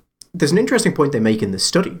 So there's an interesting point they make in this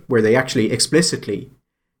study where they actually explicitly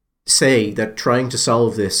say that trying to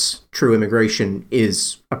solve this through immigration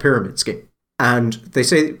is a pyramid scheme. And they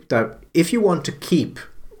say that if you want to keep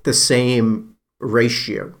the same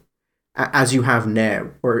ratio as you have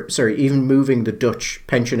now, even moving the Dutch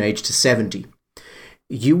pension age to 70,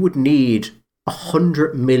 you would need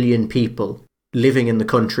 100 million people living in the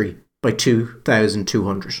country by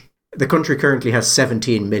 2200. The country currently has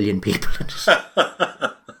 17 million people in it.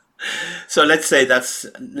 So let's say that's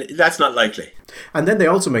not likely. And then they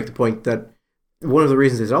also make the point that one of the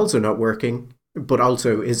reasons it's also not working, but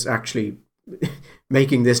also is actually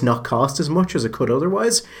making this not cost as much as it could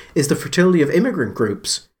otherwise, is the fertility of immigrant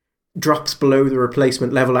groups drops below the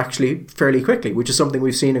replacement level actually fairly quickly, which is something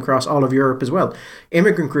we've seen across all of Europe as well.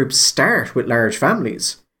 Immigrant groups start with large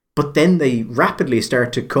families, but then they rapidly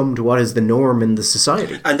start to come to what is the norm in the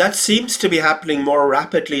society. And that seems to be happening more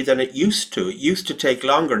rapidly than it used to. It used to take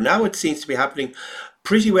longer. Now it seems to be happening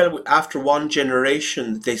pretty well. After one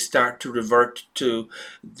generation, they start to revert to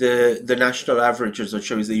the national averages, or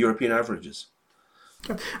shall we say the European averages.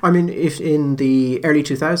 I mean, if in the early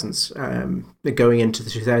 2000s, going into the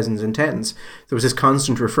 2010s, there was this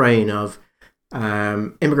constant refrain of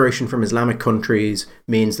immigration from Islamic countries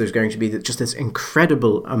means there's going to be just this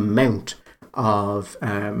incredible amount of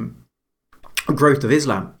growth of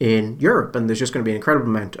Islam in Europe, and there's just going to be an incredible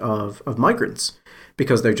amount of migrants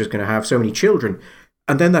because they're just going to have so many children.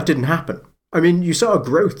 And then that didn't happen. I mean, you saw a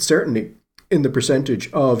growth, certainly, in the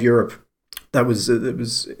percentage of Europe that was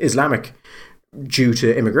Islamic due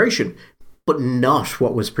to immigration, but not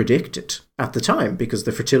what was predicted at the time, because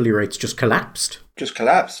the fertility rates just collapsed. Just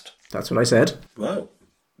collapsed? That's what I said. Wow.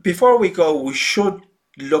 Before we go, we should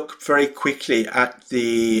look very quickly at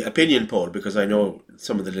the opinion poll because I know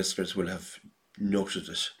some of the listeners will have noted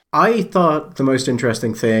it. I thought the most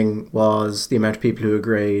interesting thing was the amount of people who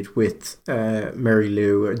agreed with Mary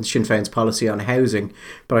Lou and Sinn Féin's policy on housing.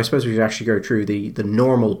 But I suppose we should actually go through the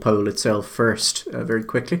normal poll itself first very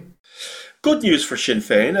quickly. Good news for Sinn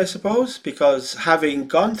Féin, I suppose, because having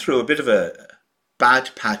gone through a bit of a bad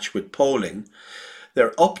patch with polling,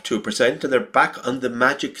 they're up 2% and they're back on the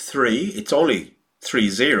magic 3. It's only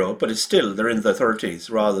 3-0, but it's still, they're in the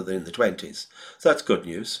 30s rather than in the 20s. So that's good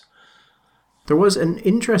news. There was an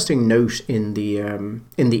interesting note in the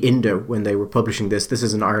Indo when they were publishing this. This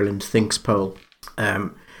is an Ireland Thinks poll.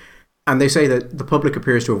 And they say that the public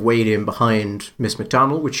appears to have weighed in behind Miss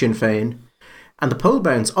McDonnell with Sinn Féin. And the poll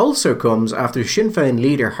bounce also comes after Sinn Féin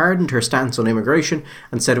leader hardened her stance on immigration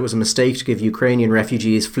and said it was a mistake to give Ukrainian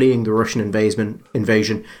refugees fleeing the Russian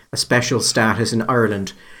invasion a special status in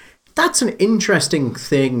Ireland. That's an interesting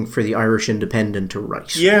thing for the Irish Independent to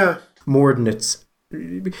write. Yeah. More than it's...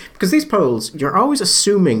 Because these polls, you're always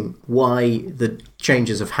assuming why the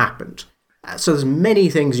changes have happened. So there's many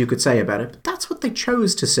things you could say about it, but that's what they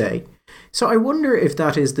chose to say. So I wonder if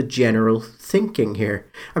that is the general thinking here.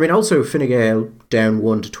 I mean, also Fine Gael down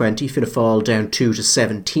 1 to 20, Fianna Fáil down 2 to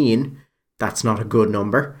 17. That's not a good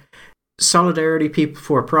number. Solidarity People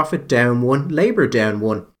for Profit down 1, Labour down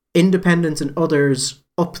 1, Independents and others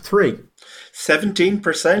up 3.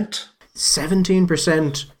 17%.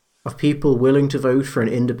 17% of people willing to vote for an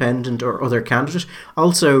independent or other candidate.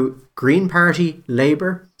 Also, Green Party,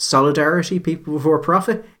 Labour, Solidarity, People Before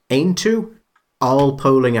Profit, Aontú, all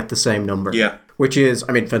polling at the same number. Yeah. Which is,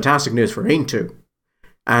 I mean, fantastic news for Aontú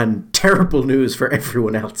and terrible news for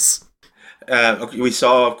everyone else. We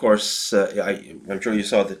saw, of course, I'm sure you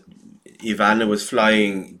saw that Ivana was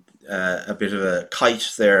flying a bit of a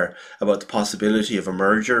kite there about the possibility of a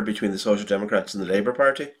merger between the Social Democrats and the Labour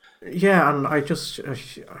Party. Yeah, and I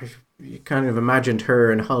kind of imagined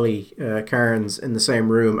her and Holly Cairns in the same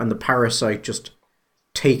room and the parasite just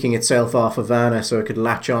taking itself off Ivana so it could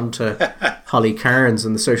latch on to Holly Cairns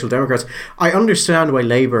and the Social Democrats. I understand why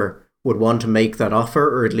Labour would want to make that offer,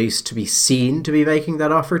 or at least to be seen to be making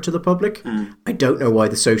that offer to the public. I don't know why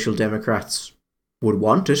the Social Democrats would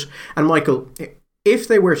want it. And Michael, if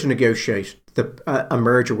they were to negotiate a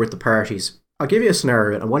merger with the parties, I'll give you a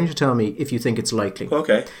scenario and I want you to tell me if you think it's likely.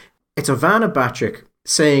 Okay. It's Ivana Bacik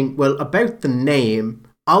saying, well, about the name,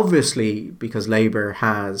 obviously because Labour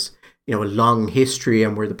has, a long history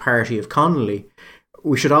and we're the party of Connolly,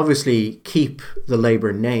 we should obviously keep the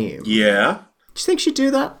Labour name. Yeah. Do you think she'd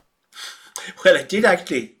do that? Well, I did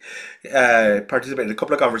actually participate in a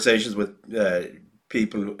couple of conversations with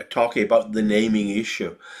people talking about the naming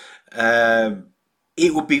issue.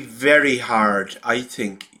 It would be very hard, I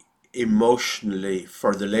think, emotionally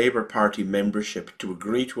for the Labour Party membership to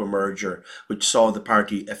agree to a merger which saw the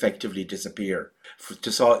party effectively disappear. For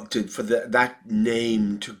that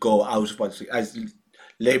name to go out of what, as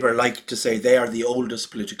Labour like to say, they are the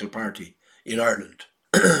oldest political party in Ireland.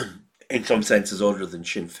 In some senses older than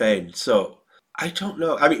Sinn Féin. So I don't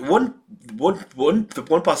know. I mean, the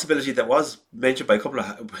one possibility that was mentioned by a couple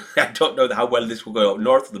of, I don't know how well this will go up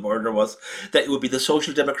north of the border, was that it would be the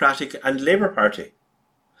Social Democratic and Labour Party.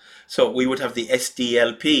 So we would have the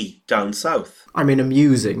SDLP down south. I mean,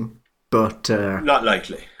 amusing, but not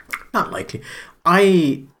likely. Not likely.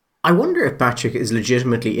 I wonder if Bacik is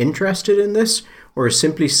legitimately interested in this, or is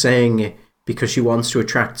simply saying it because she wants to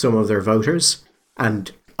attract some of their voters.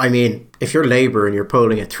 And I mean, if you're Labour and you're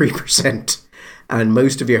polling at 3%, and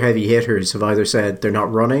most of your heavy hitters have either said they're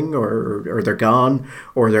not running, or they're gone,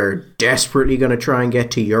 or they're desperately going to try and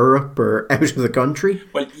get to Europe or out of the country,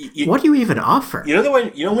 well, what do you even offer?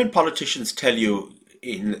 When politicians tell you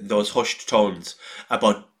in those hushed tones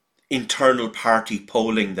about internal party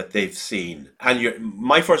polling that they've seen, and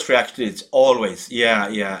my first reaction is always,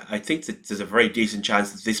 yeah, I think that there's a very decent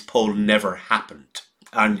chance that this poll never happened.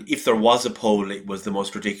 And if there was a poll, it was the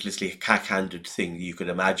most ridiculously cack-handed thing you could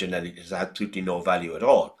imagine, and it has absolutely no value at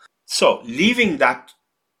all. So, leaving that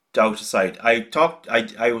doubt aside, I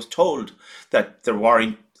was told that there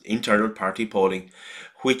were internal party polling,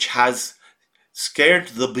 which has scared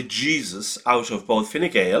the bejesus out of both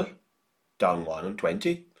Fine Gael, down 1 and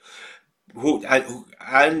 20,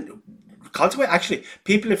 and consequently, actually,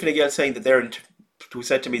 people in Fine Gael saying that who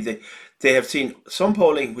said to me that they have seen some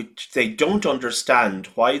polling which they don't understand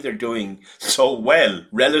why they're doing so well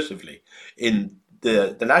relatively in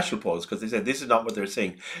the national polls, because they said this is not what they're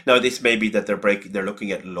saying. Now, this may be that they're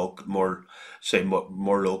looking at more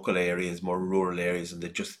local areas, more rural areas, and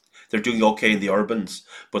they're doing okay in the urbans,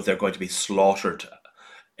 but they're going to be slaughtered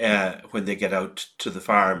when they get out to the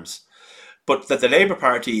farms. but that the Labour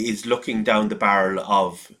Party is looking down the barrel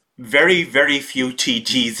of very, very few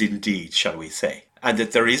TDs indeed, shall we say. And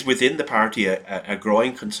that there is within the party a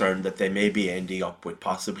growing concern that they may be ending up with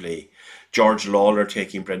possibly George Lawler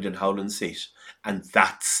taking Brendan Howland's seat. And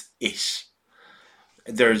that's it.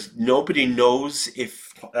 Nobody knows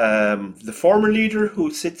if the former leader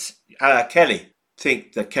who sits, Kelly,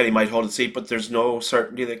 think that Kelly might hold a seat, but there's no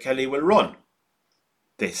certainty that Kelly will run.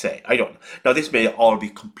 They say. I don't know. Now, this may all be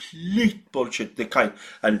complete bullshit,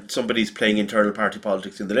 and somebody's playing internal party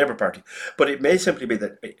politics in the Labour Party. But it may simply be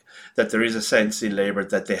that there is a sense in Labour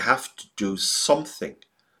that they have to do something.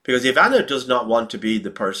 Because Ivana does not want to be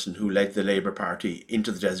the person who led the Labour Party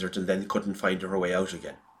into the desert and then couldn't find her way out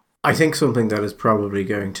again. I think something that is probably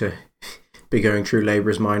going to be going through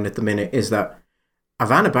Labour's mind at the minute is that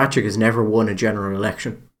Ivana Bacik has never won a general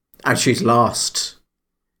election. And she's lost,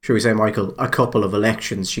 shall we say, Michael, a couple of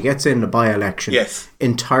elections. She gets in a by-election. Yes.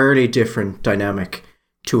 Entirely different dynamic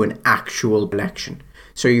to an actual election.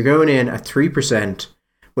 So you're going in at 3%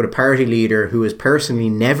 with a party leader who has personally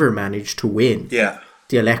never managed to win the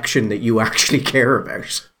election that you actually care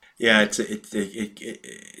about. Yeah,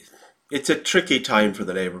 it's a tricky time for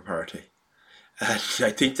the Labour Party. And I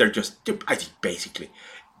think they're basically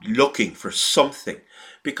looking for something.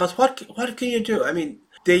 Because what can you do? I mean,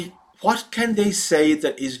 what can they say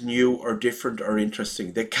that is new or different or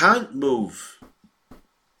interesting? They can't move.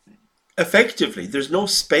 Effectively, there's no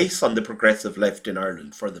space on the progressive left in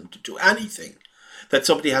Ireland for them to do anything that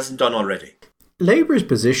somebody hasn't done already. Labour's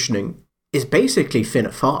positioning is basically Fianna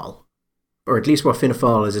Fáil, or at least what Fianna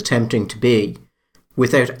Fáil is attempting to be,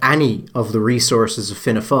 without any of the resources of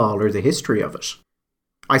Fianna Fáil or the history of it.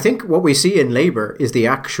 I think what we see in Labour is the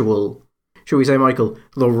actual, shall we say, Michael,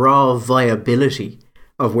 the raw viability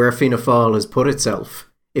of where Fianna Fáil has put itself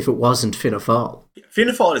if it wasn't Fianna Fáil.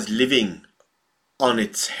 Fianna Fáil is living on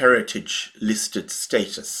its heritage listed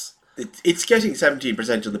status. It's getting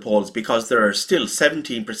 17% in the polls because there are still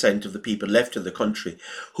 17% of the people left in the country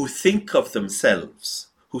who think of themselves,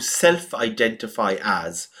 who self-identify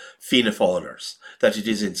as Fianna Fáilers, that it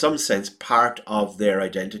is in some sense part of their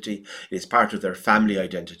identity, it is part of their family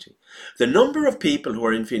identity. The number of people who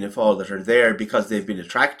are in Fianna Fáil that are there because they've been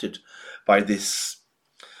attracted by this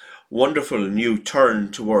wonderful new turn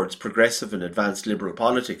towards progressive and advanced liberal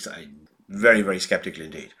politics, I'm very, very sceptical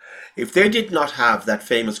indeed. If they did not have that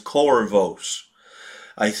famous core vote,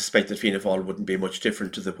 I suspect that Fianna Fáil wouldn't be much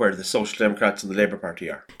different to where the Social Democrats and the Labour Party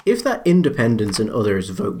are. If that independents and others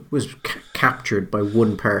vote was captured by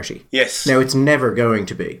one party, yes. Now it's never going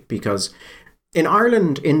to be, because in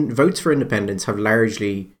Ireland, votes for independence have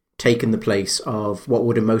largely taken the place of what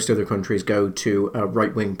would in most other countries go to a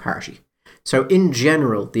right-wing party. So in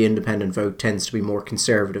general, the independent vote tends to be more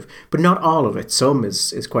conservative, but not all of it. Some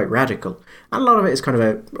is quite radical. And a lot of it is kind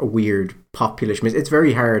of a weird populist. It's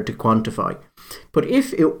very hard to quantify. But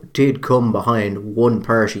if it did come behind one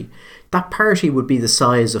party, that party would be the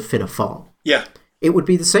size of Fianna Fáil. Yeah. It would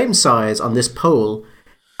be the same size on this poll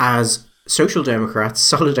as Social Democrats,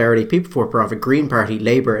 Solidarity, People for Profit, Green Party,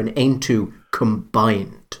 Labour and Aontú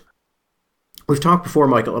combined. We've talked before,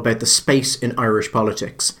 Michael, about the space in Irish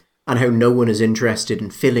politics and how no one is interested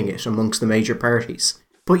in filling it amongst the major parties.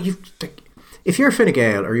 But if you're Fine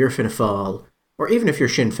Gael or you're Fianna Fáil, or even if you're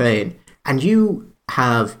Sinn Féin, and you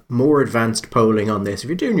have more advanced polling on this, if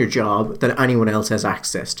you're doing your job, than anyone else has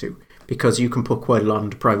access to, because you can put quite a lot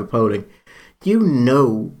into private polling, you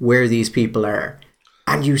know where these people are,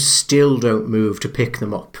 and you still don't move to pick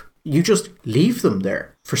them up. You just leave them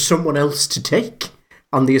there for someone else to take,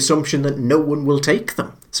 on the assumption that no one will take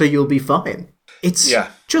them, so you'll be fine. It's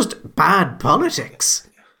just bad politics.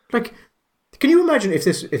 Like, can you imagine if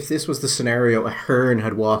this was the scenario Ahern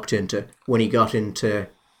had walked into when he got into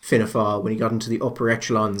Fianna Fáil, when he got into the upper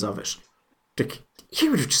echelons of it? Like, he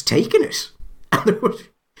would have just taken it. And he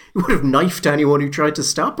would have knifed anyone who tried to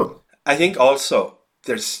stop him. I think also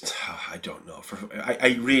there's, I don't know.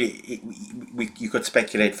 You could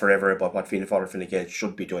speculate forever about what Fianna Fáil or Fine Gael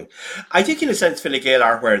should be doing. I think in a sense Fine Gael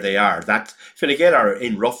are where they are. That Fine Gael are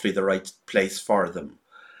in roughly the right place for them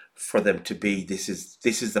to be. This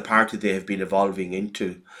is the party they have been evolving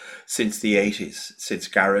into since the 80s, since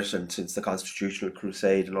Garrett and since the Constitutional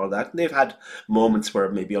Crusade and all that. And they've had moments where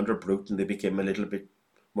maybe under Bruton they became a little bit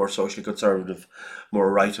more socially conservative,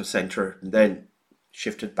 more right of centre, and then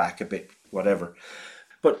shifted back a bit, whatever.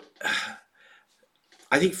 But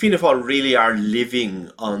I think Fianna Fáil really are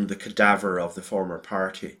living on the cadaver of the former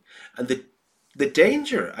party. And the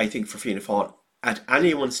danger, I think, for Fianna Fáil at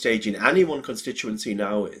any one stage in any one constituency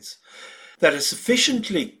now is that a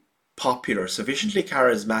sufficiently popular, sufficiently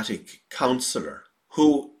charismatic councillor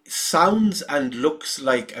who sounds and looks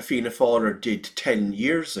like a Fianna Fáiler did 10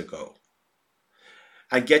 years ago,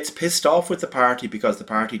 and gets pissed off with the party because the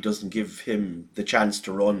party doesn't give him the chance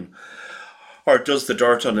to run, or does the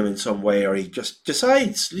dirt on him in some way, or he just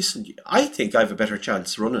decides, listen, I think I have a better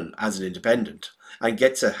chance running as an independent, and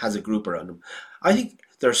has a group around him. I think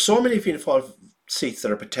there are so many Fianna Fáil seats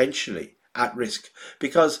that are potentially at risk,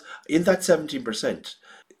 because in that 17%,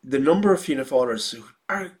 the number of Fianna Fáilers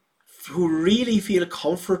who really feel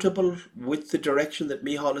comfortable with the direction that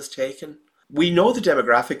Micheál has taken. We know the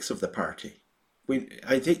demographics of the party.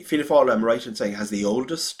 I think Fianna Fáil, I'm right in saying, has the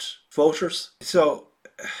oldest voters. So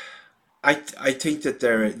I think that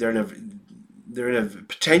they're in a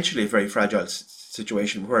potentially very fragile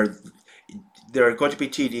situation where there are going to be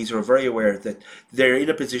TDs who are very aware that they're in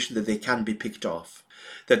a position that they can be picked off,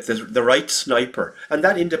 that the right sniper, and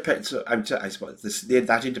that independent, I suppose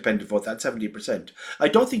that independent vote, that 70%, I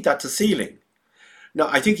don't think that's a ceiling. No,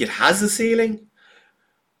 I think it has a ceiling,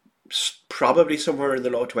 probably somewhere in the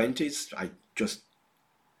low 20s. I just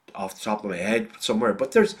off the top of my head somewhere,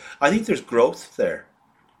 but I think there's growth there.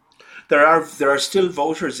 There are still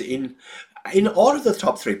voters in all of the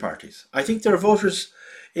top three parties. I think there are voters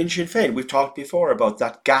in Sinn Féin. We've talked before about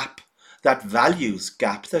that gap, that values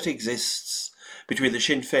gap that exists between the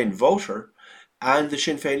Sinn Féin voter and the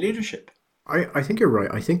Sinn Féin leadership. I think you're right.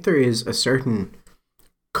 I think there is a certain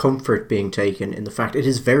comfort being taken in the fact it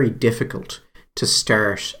is very difficult to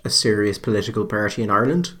start a serious political party in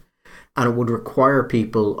Ireland, and it would require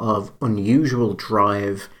people of unusual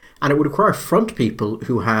drive, and it would require front people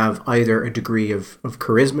who have either a degree of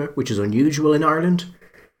charisma, which is unusual in Ireland,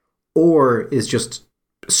 or is just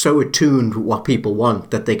so attuned with what people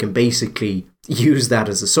want that they can basically use that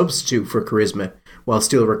as a substitute for charisma while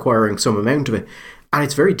still requiring some amount of it. And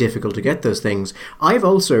it's very difficult to get those things. I've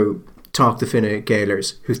also talked to Fine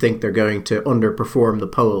Gaelers who think they're going to underperform the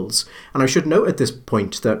polls. And I should note at this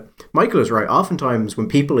point that Michael is right. Oftentimes when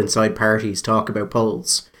people inside parties talk about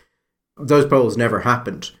polls, those polls never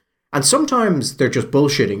happened. And sometimes they're just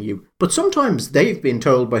bullshitting you. But sometimes they've been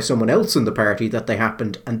told by someone else in the party that they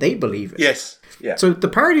happened and they believe it. Yes. Yeah. So the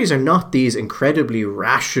parties are not these incredibly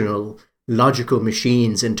rational, logical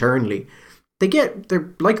machines internally.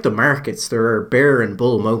 They're like the markets. There are bear and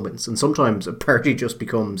bull moments, and sometimes a party just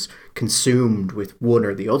becomes consumed with one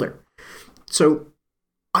or the other. So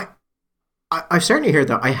I certainly heard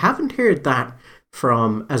that. I haven't heard that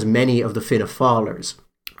from as many of the Fianna Fáilers.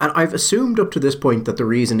 And I've assumed up to this point that the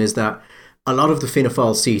reason is that a lot of the Fianna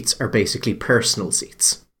Fáil seats are basically personal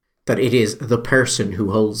seats. That it is the person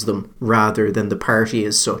who holds them rather than the party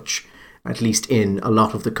as such, at least in a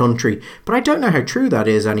lot of the country. But I don't know how true that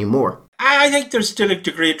is anymore. I think there's still a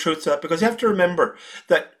degree of truth to that, because you have to remember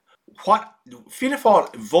that what Fianna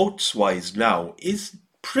Fáil votes-wise now is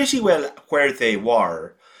pretty well where they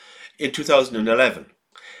were in 2011.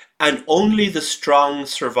 And only the strong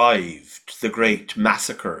survived the great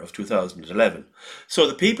massacre of 2011. So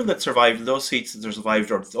the people that survived in those seats that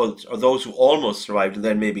survived, or those who almost survived and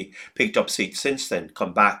then maybe picked up seats since then,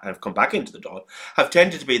 have come back into the Dáil, have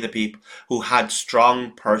tended to be the people who had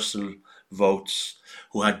strong personal votes,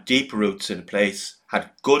 who had deep roots in a place,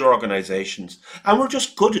 had good organisations, and were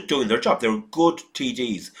just good at doing their job. They were good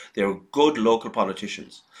TDs. They were good local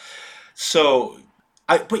politicians. So,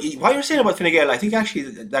 but what you're saying about Fine Gael, I think actually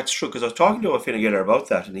that's true, because I was talking to a Fine Gaeler about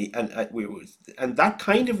that, and that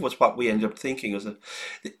kind of was what we ended up thinking, was that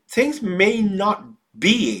things may not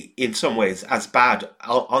be in some ways as bad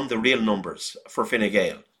on the real numbers for Fine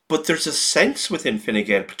Gael, but there's a sense within Fine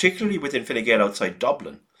Gael, particularly within Fine Gael outside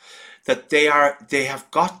Dublin, that they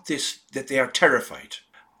have got this, that they are terrified.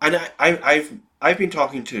 And I've been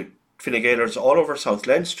talking to Fine Gaelers all over South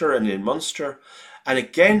Leinster and in Munster, and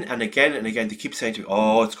again and again and again they keep saying to me,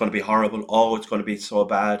 oh, it's going to be horrible, oh, it's going to be so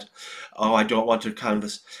bad, oh, I don't want to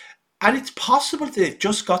canvass. And it's possible that they've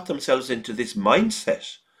just got themselves into this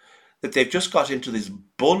mindset, that they've just got into this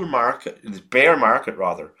bull market, this bear market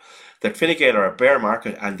rather, that Fine Gael are a bear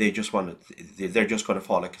market and they're just going to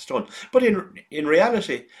fall like a stone. But in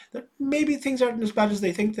reality, that maybe things aren't as bad as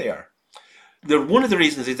they think they are. One of the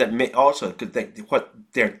reasons is that also what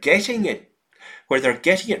they're getting it, where they're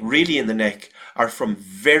getting it really in the neck, are from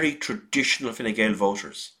very traditional Fine Gael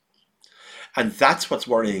voters, and that's what's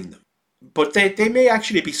worrying them. But they may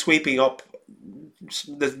actually be sweeping up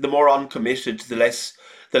the more uncommitted, the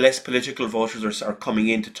less political voters are coming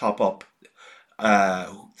in to top up.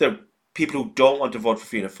 They're people who don't want to vote for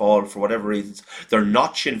Fianna Fáil for whatever reasons. They're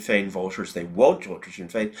not Sinn Féin voters. They won't vote for Sinn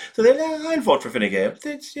Féin. So I'll vote for Fine Gael.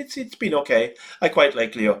 It's been okay. I quite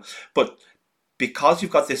like Leo. But because you've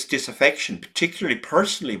got this disaffection, particularly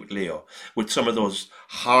personally with Leo, with some of those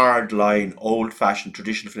hard-line, old-fashioned,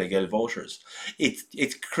 traditional Fine Gael voters,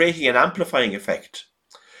 it's creating an amplifying effect.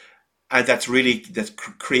 And that's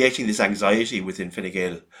creating this anxiety within Fine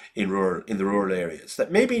Gael in the rural areas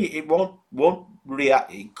that maybe it won't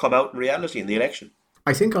come out in reality in the election.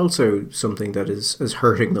 I think also something that is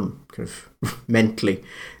hurting them kind of mentally,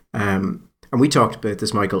 and we talked about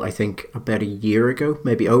this, Michael, I think about a year ago,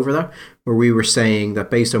 maybe over that, where we were saying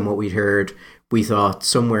that based on what we'd heard, we thought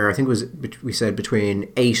somewhere, I think it was, we said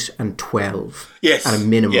between 8 and 12 at a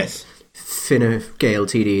minimum. Yes. Fine Gael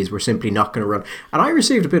TDs were simply not going to run. And I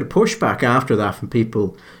received a bit of pushback after that from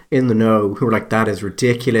people in the know who were like, that is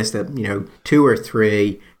ridiculous, that, 2 or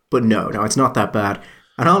 3, but no, it's not that bad.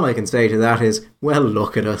 And all I can say to that is, well,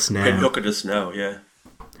 look at us now. Look at us now, yeah.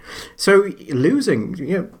 So losing,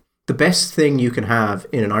 the best thing you can have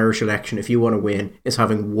in an Irish election if you want to win is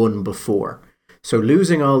having won before. So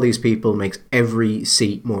losing all these people makes every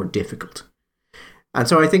seat more difficult. And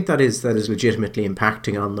so I think that is legitimately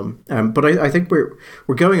impacting on them. But I think we're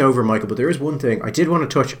going over, Michael, but there is one thing. I did want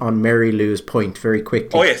to touch on Mary Lou's point very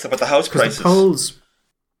quickly. Oh, yes, about the house prices.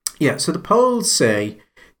 So the polls say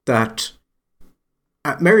that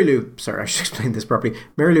Mary Lou, sorry, I should explain this properly.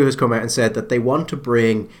 Mary Lou has come out and said that they want to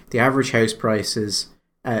bring the average house prices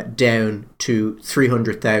down to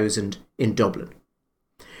 300,000 in Dublin.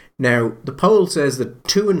 Now, the poll says that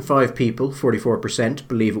 2 in 5 people, 44%,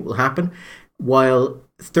 believe it will happen, while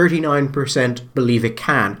 39% believe it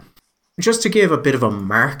can. Just to give a bit of a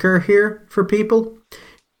marker here for people,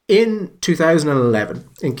 in 2011,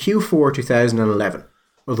 in Q4 2011,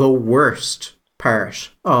 the worst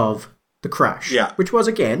part of the crash, which was,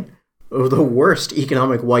 again, the worst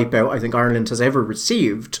economic wipeout I think Ireland has ever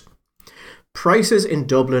received, prices in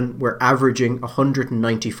Dublin were averaging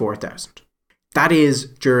 194,000. That is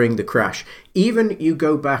during the crash. Even you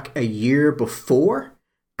go back a year before,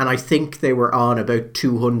 and I think they were on about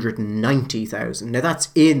 290,000. Now that's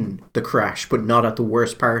in the crash, but not at the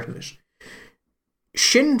worst part of it.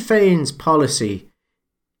 Sinn Féin's policy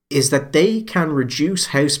is that they can reduce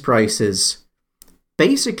house prices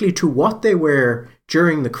basically to what they were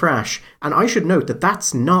during the crash. And I should note that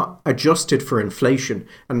that's not adjusted for inflation.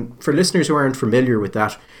 And for listeners who aren't familiar with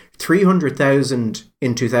that, 300,000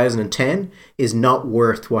 in 2010 is not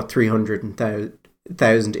worth what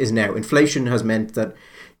 300,000 is now. Inflation has meant that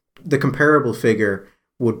the comparable figure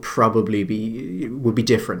would probably be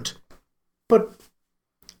different. But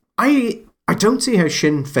I don't see how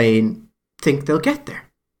Sinn Féin think they'll get there.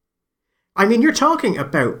 I mean, you're talking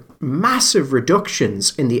about massive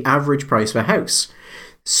reductions in the average price of a house.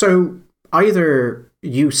 So either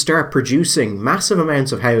you start producing massive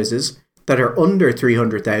amounts of houses that are under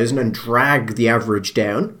 300,000 and drag the average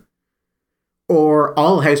down, or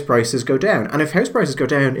all house prices go down. And if house prices go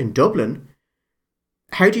down in Dublin,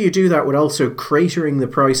 how do you do that with also cratering the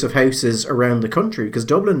price of houses around the country? Because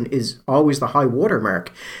Dublin is always the high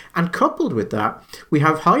watermark. And coupled with that, we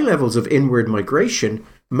have high levels of inward migration,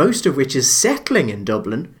 most of which is settling in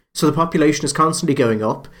Dublin. So the population is constantly going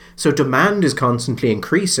up. So demand is constantly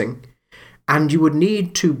increasing. And you would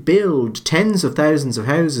need to build tens of thousands of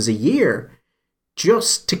houses a year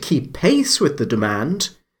just to keep pace with the demand.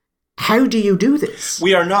 How do you do this?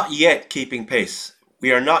 We are not yet keeping pace.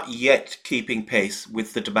 We are not yet keeping pace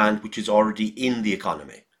with the demand which is already in the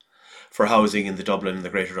economy for housing in the Dublin and the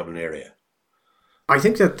Greater Dublin area. I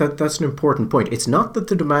think that's an important point. It's not that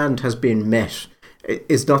the demand has been met.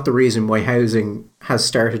 It's not the reason why housing has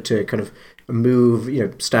started to kind of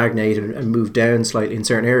move, stagnate and move down slightly in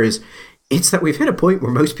certain areas. It's that we've hit a point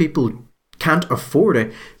where most people can't afford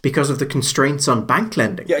it because of the constraints on bank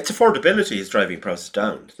lending. Yeah, it's affordability is driving prices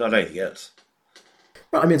down. It's not anything else.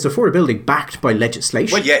 Well, I mean, it's affordability backed by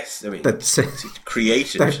legislation. Well, yes. I mean, it's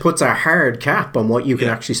created. That puts a hard cap on what you can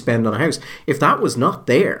actually spend on a house. If that was not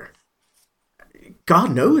there,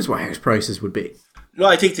 God knows what house prices would be. No,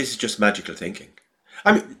 I think this is just magical thinking.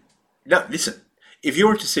 I mean, now, listen, if you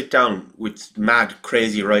were to sit down with mad,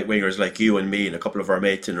 crazy right-wingers like you and me and a couple of our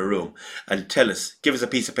mates in a room and give us a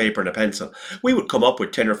piece of paper and a pencil, we would come up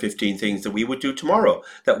with 10 or 15 things that we would do tomorrow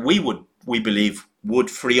that we believe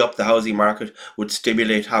would free up the housing market, would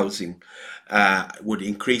stimulate housing, would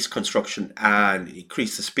increase construction and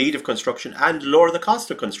increase the speed of construction and lower the cost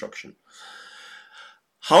of construction.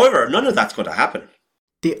 However, none of that's going to happen.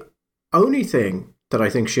 The only thing that I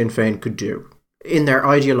think Sinn Féin could do in their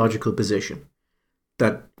ideological position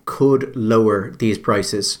that could lower these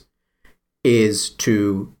prices is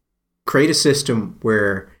to create a system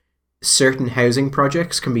where certain housing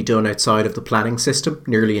projects can be done outside of the planning system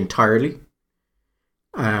nearly entirely,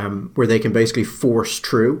 where they can basically force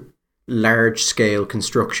through large-scale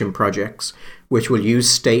construction projects, which will use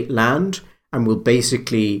state land and will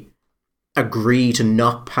basically agree to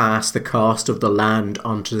not pass the cost of the land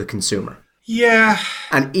onto the consumer. Yeah.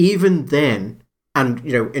 And even then, and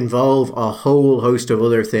involve a whole host of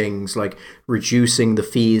other things like reducing the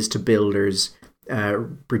fees to builders,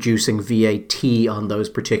 reducing VAT on those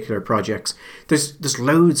particular projects. There's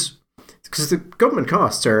loads, because the government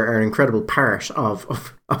costs are an incredible part of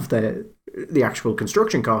the actual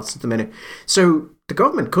construction costs at the minute. So the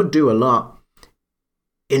government could do a lot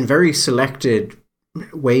in very selected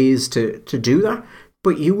ways to do that,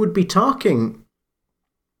 but you would be talking,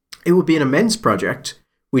 it would be an immense project.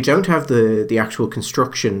 We don't have the actual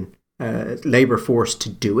construction labour force to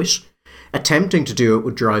do it. Attempting to do it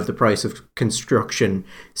would drive the price of construction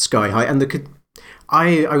sky high. And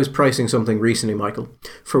I was pricing something recently, Michael,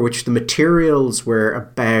 for which the materials were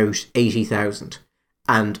about 80,000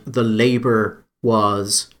 and the labour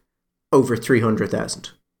was over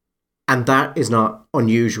 300,000. And that is not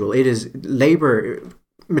unusual. It is labour.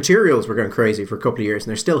 Materials were going crazy for a couple of years and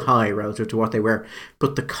they're still high relative to what they were.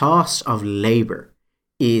 But the cost of labour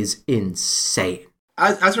is insane.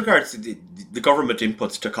 As regards to the government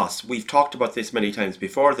inputs to costs, we've talked about this many times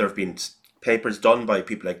before. There have been papers done by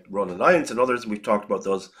people like Ronan Lyons and others. We've talked about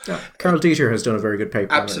those. Yeah. Carol Dieter has done a very good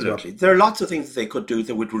paper. Absolutely. On it as well. There are lots of things that they could do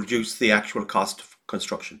that would reduce the actual cost of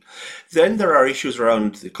construction. Then there are issues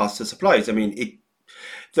around the cost of supplies. I mean,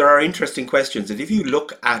 there are interesting questions. And if you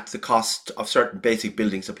look at the cost of certain basic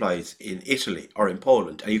building supplies in Italy or in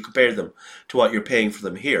Poland and you compare them to what you're paying for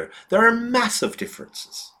them here, there are massive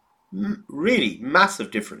differences. Really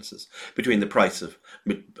massive differences between the price of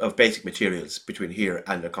basic materials between here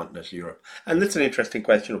and continental Europe. And that's an interesting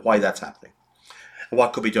question of why that's happening and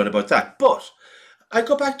what could be done about that. But I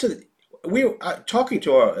go back to we were talking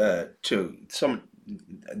to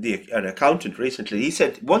an accountant recently. He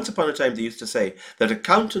said once upon a time they used to say that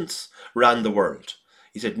accountants ran the world.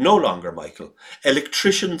 He said, no longer, Michael.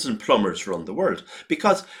 Electricians and plumbers run the world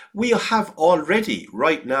because we have already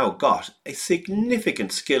right now got a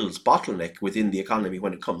significant skills bottleneck within the economy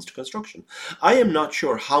when it comes to construction. I am not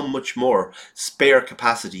sure how much more spare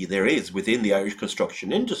capacity there is within the Irish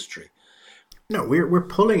construction industry. No, we're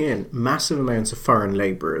pulling in massive amounts of foreign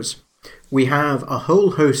labourers. We have a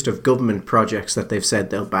whole host of government projects that they've said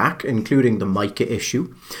they'll back, including the MICA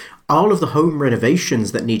issue. All of the home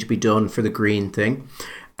renovations that need to be done for the green thing.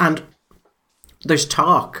 And there's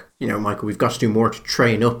talk, Michael, we've got to do more to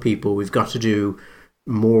train up people. We've got to do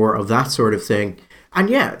more of that sort of thing. And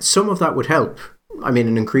yeah, some of that would help. I mean,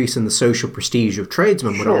 an increase in the social prestige of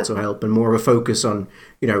tradesmen would also help, and more of a focus on,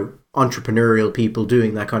 entrepreneurial people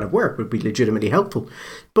doing that kind of work would be legitimately helpful.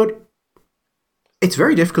 But it's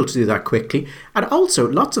very difficult to do that quickly. And also,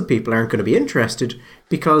 lots of people aren't going to be interested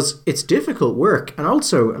because it's difficult work. And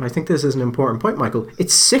also, and I think this is an important point, Michael,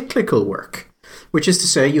 it's cyclical work, which is to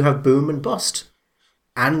say you have boom and bust.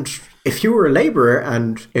 And if you were a labourer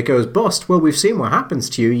and it goes bust, well, we've seen what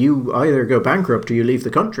happens to you. You either go bankrupt or you leave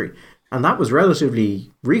the country. And that was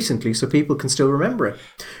relatively recently, so people can still remember it.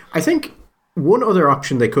 I think one other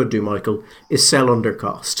option they could do, Michael, is sell under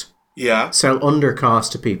cost. Yeah. Sell under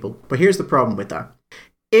cost to people. But here's the problem with that.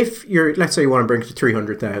 If let's say you want to bring it to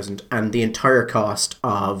 300,000 and the entire cost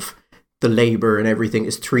of the labour and everything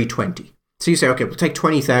is 320. So you say, okay, we'll take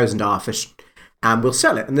 20,000 off it and we'll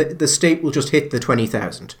sell it. And the state will just hit the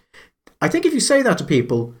 20,000. I think if you say that to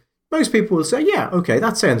people, most people will say, yeah, okay,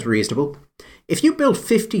 that sounds reasonable. If you build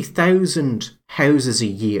 50,000 houses a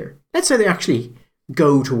year, let's say they actually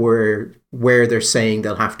go to where they're saying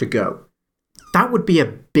they'll have to go. That would be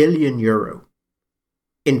 €1 billion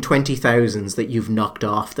in 20,000s that you've knocked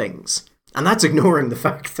off things. And that's ignoring the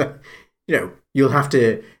fact that, you'll have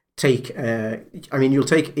to take, you'll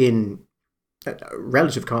take in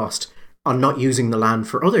relative cost on not using the land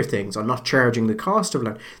for other things, on not charging the cost of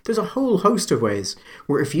land. There's a whole host of ways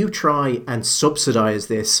where if you try and subsidise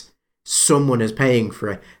this, someone is paying for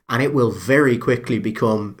it, and it will very quickly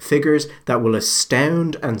become figures that will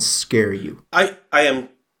astound and scare you. I am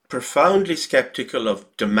profoundly skeptical of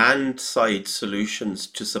demand-side solutions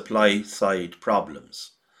to supply-side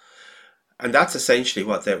problems. And that's essentially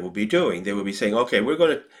what they will be doing. They will be saying, okay, we're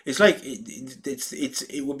going to... It's like,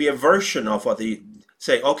 it will be a version of what they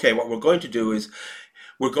say, okay, what we're going to do is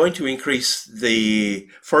we're going to increase the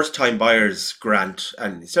first-time buyers grant,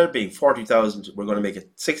 and instead of being 40,000, we're going to make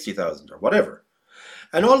it 60,000 or whatever.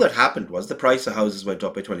 And all that happened was the price of houses went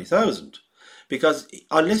up by 20,000. Because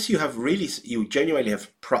unless you have really, you genuinely have,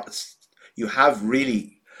 you have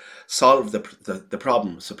really solved the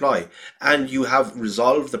problem of supply, and you have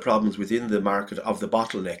resolved the problems within the market of the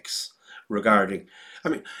bottlenecks regarding, I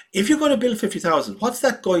mean, if you're going to build 50,000, what's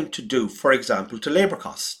that going to do, for example, to labour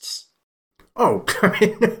costs? Oh, I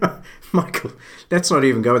mean, Michael, let's not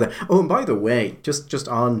even go there. Oh, and by the way, just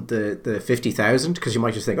on the 50,000, because you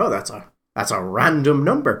might just think, oh, that's a random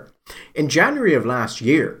number. In January of last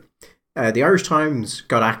year, the Irish Times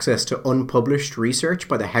got access to unpublished research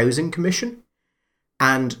by the Housing Commission.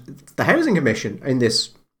 And the Housing Commission, in this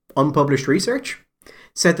unpublished research,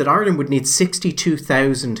 said that Ireland would need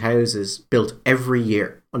 62,000 houses built every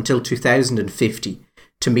year until 2050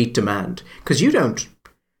 to meet demand. Because you don't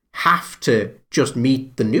have to just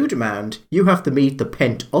meet the new demand, you have to meet the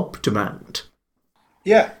pent-up demand.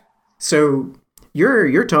 Yeah. So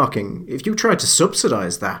you're talking, if you tried to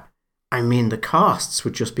subsidise that, I mean, the costs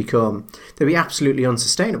would just they'd be absolutely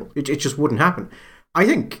unsustainable. It just wouldn't happen. I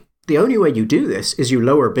think the only way you do this is you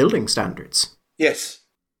lower building standards. Yes.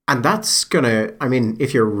 And that's going to, I mean,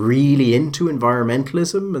 if you're really into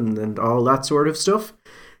environmentalism and all that sort of stuff,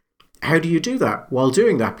 how do you do that while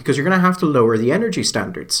doing that? Because you're going to have to lower the energy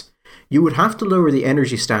standards. You would have to lower the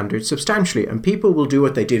energy standards substantially, and people will do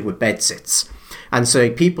what they did with bedsits and say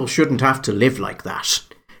people shouldn't have to live like that.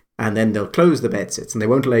 And then they'll close the bedsits and they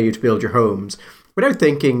won't allow you to build your homes without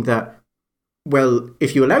thinking that, well,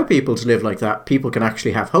 if you allow people to live like that, people can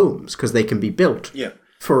actually have homes because they can be built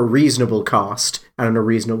for a reasonable cost and in a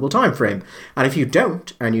reasonable time frame. And if you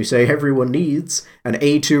don't, and you say everyone needs an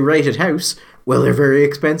A2 rated house, well, they're very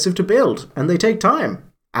expensive to build and they take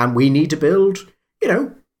time. And we need to build,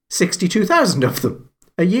 62,000 of them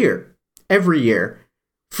a year, every year,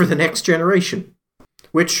 for the next generation.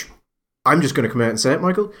 Which, I'm just going to come out and say it,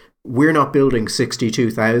 Michael, we're not building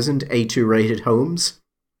 62,000 A2 rated homes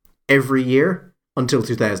every year until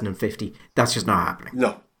 2050. That's just not happening.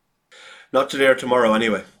 No. Not today or tomorrow,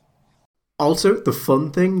 anyway. Also, the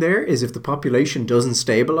fun thing there is if the population doesn't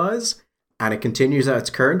stabilise and it continues at its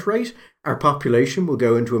current rate, our population will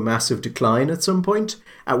go into a massive decline at some point,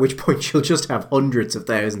 at which point you'll just have hundreds of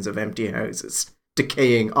thousands of empty houses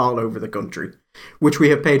decaying all over the country, which we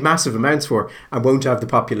have paid massive amounts for and won't have the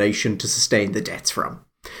population to sustain the debts from.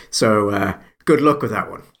 So, good luck with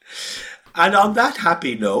that one. And on that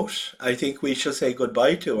happy note, I think we shall say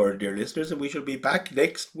goodbye to our dear listeners, and we shall be back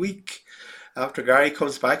next week after Gary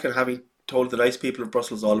comes back and having told the nice people of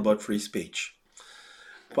Brussels all about free speech.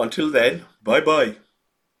 But until then, bye-bye.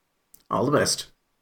 All the best.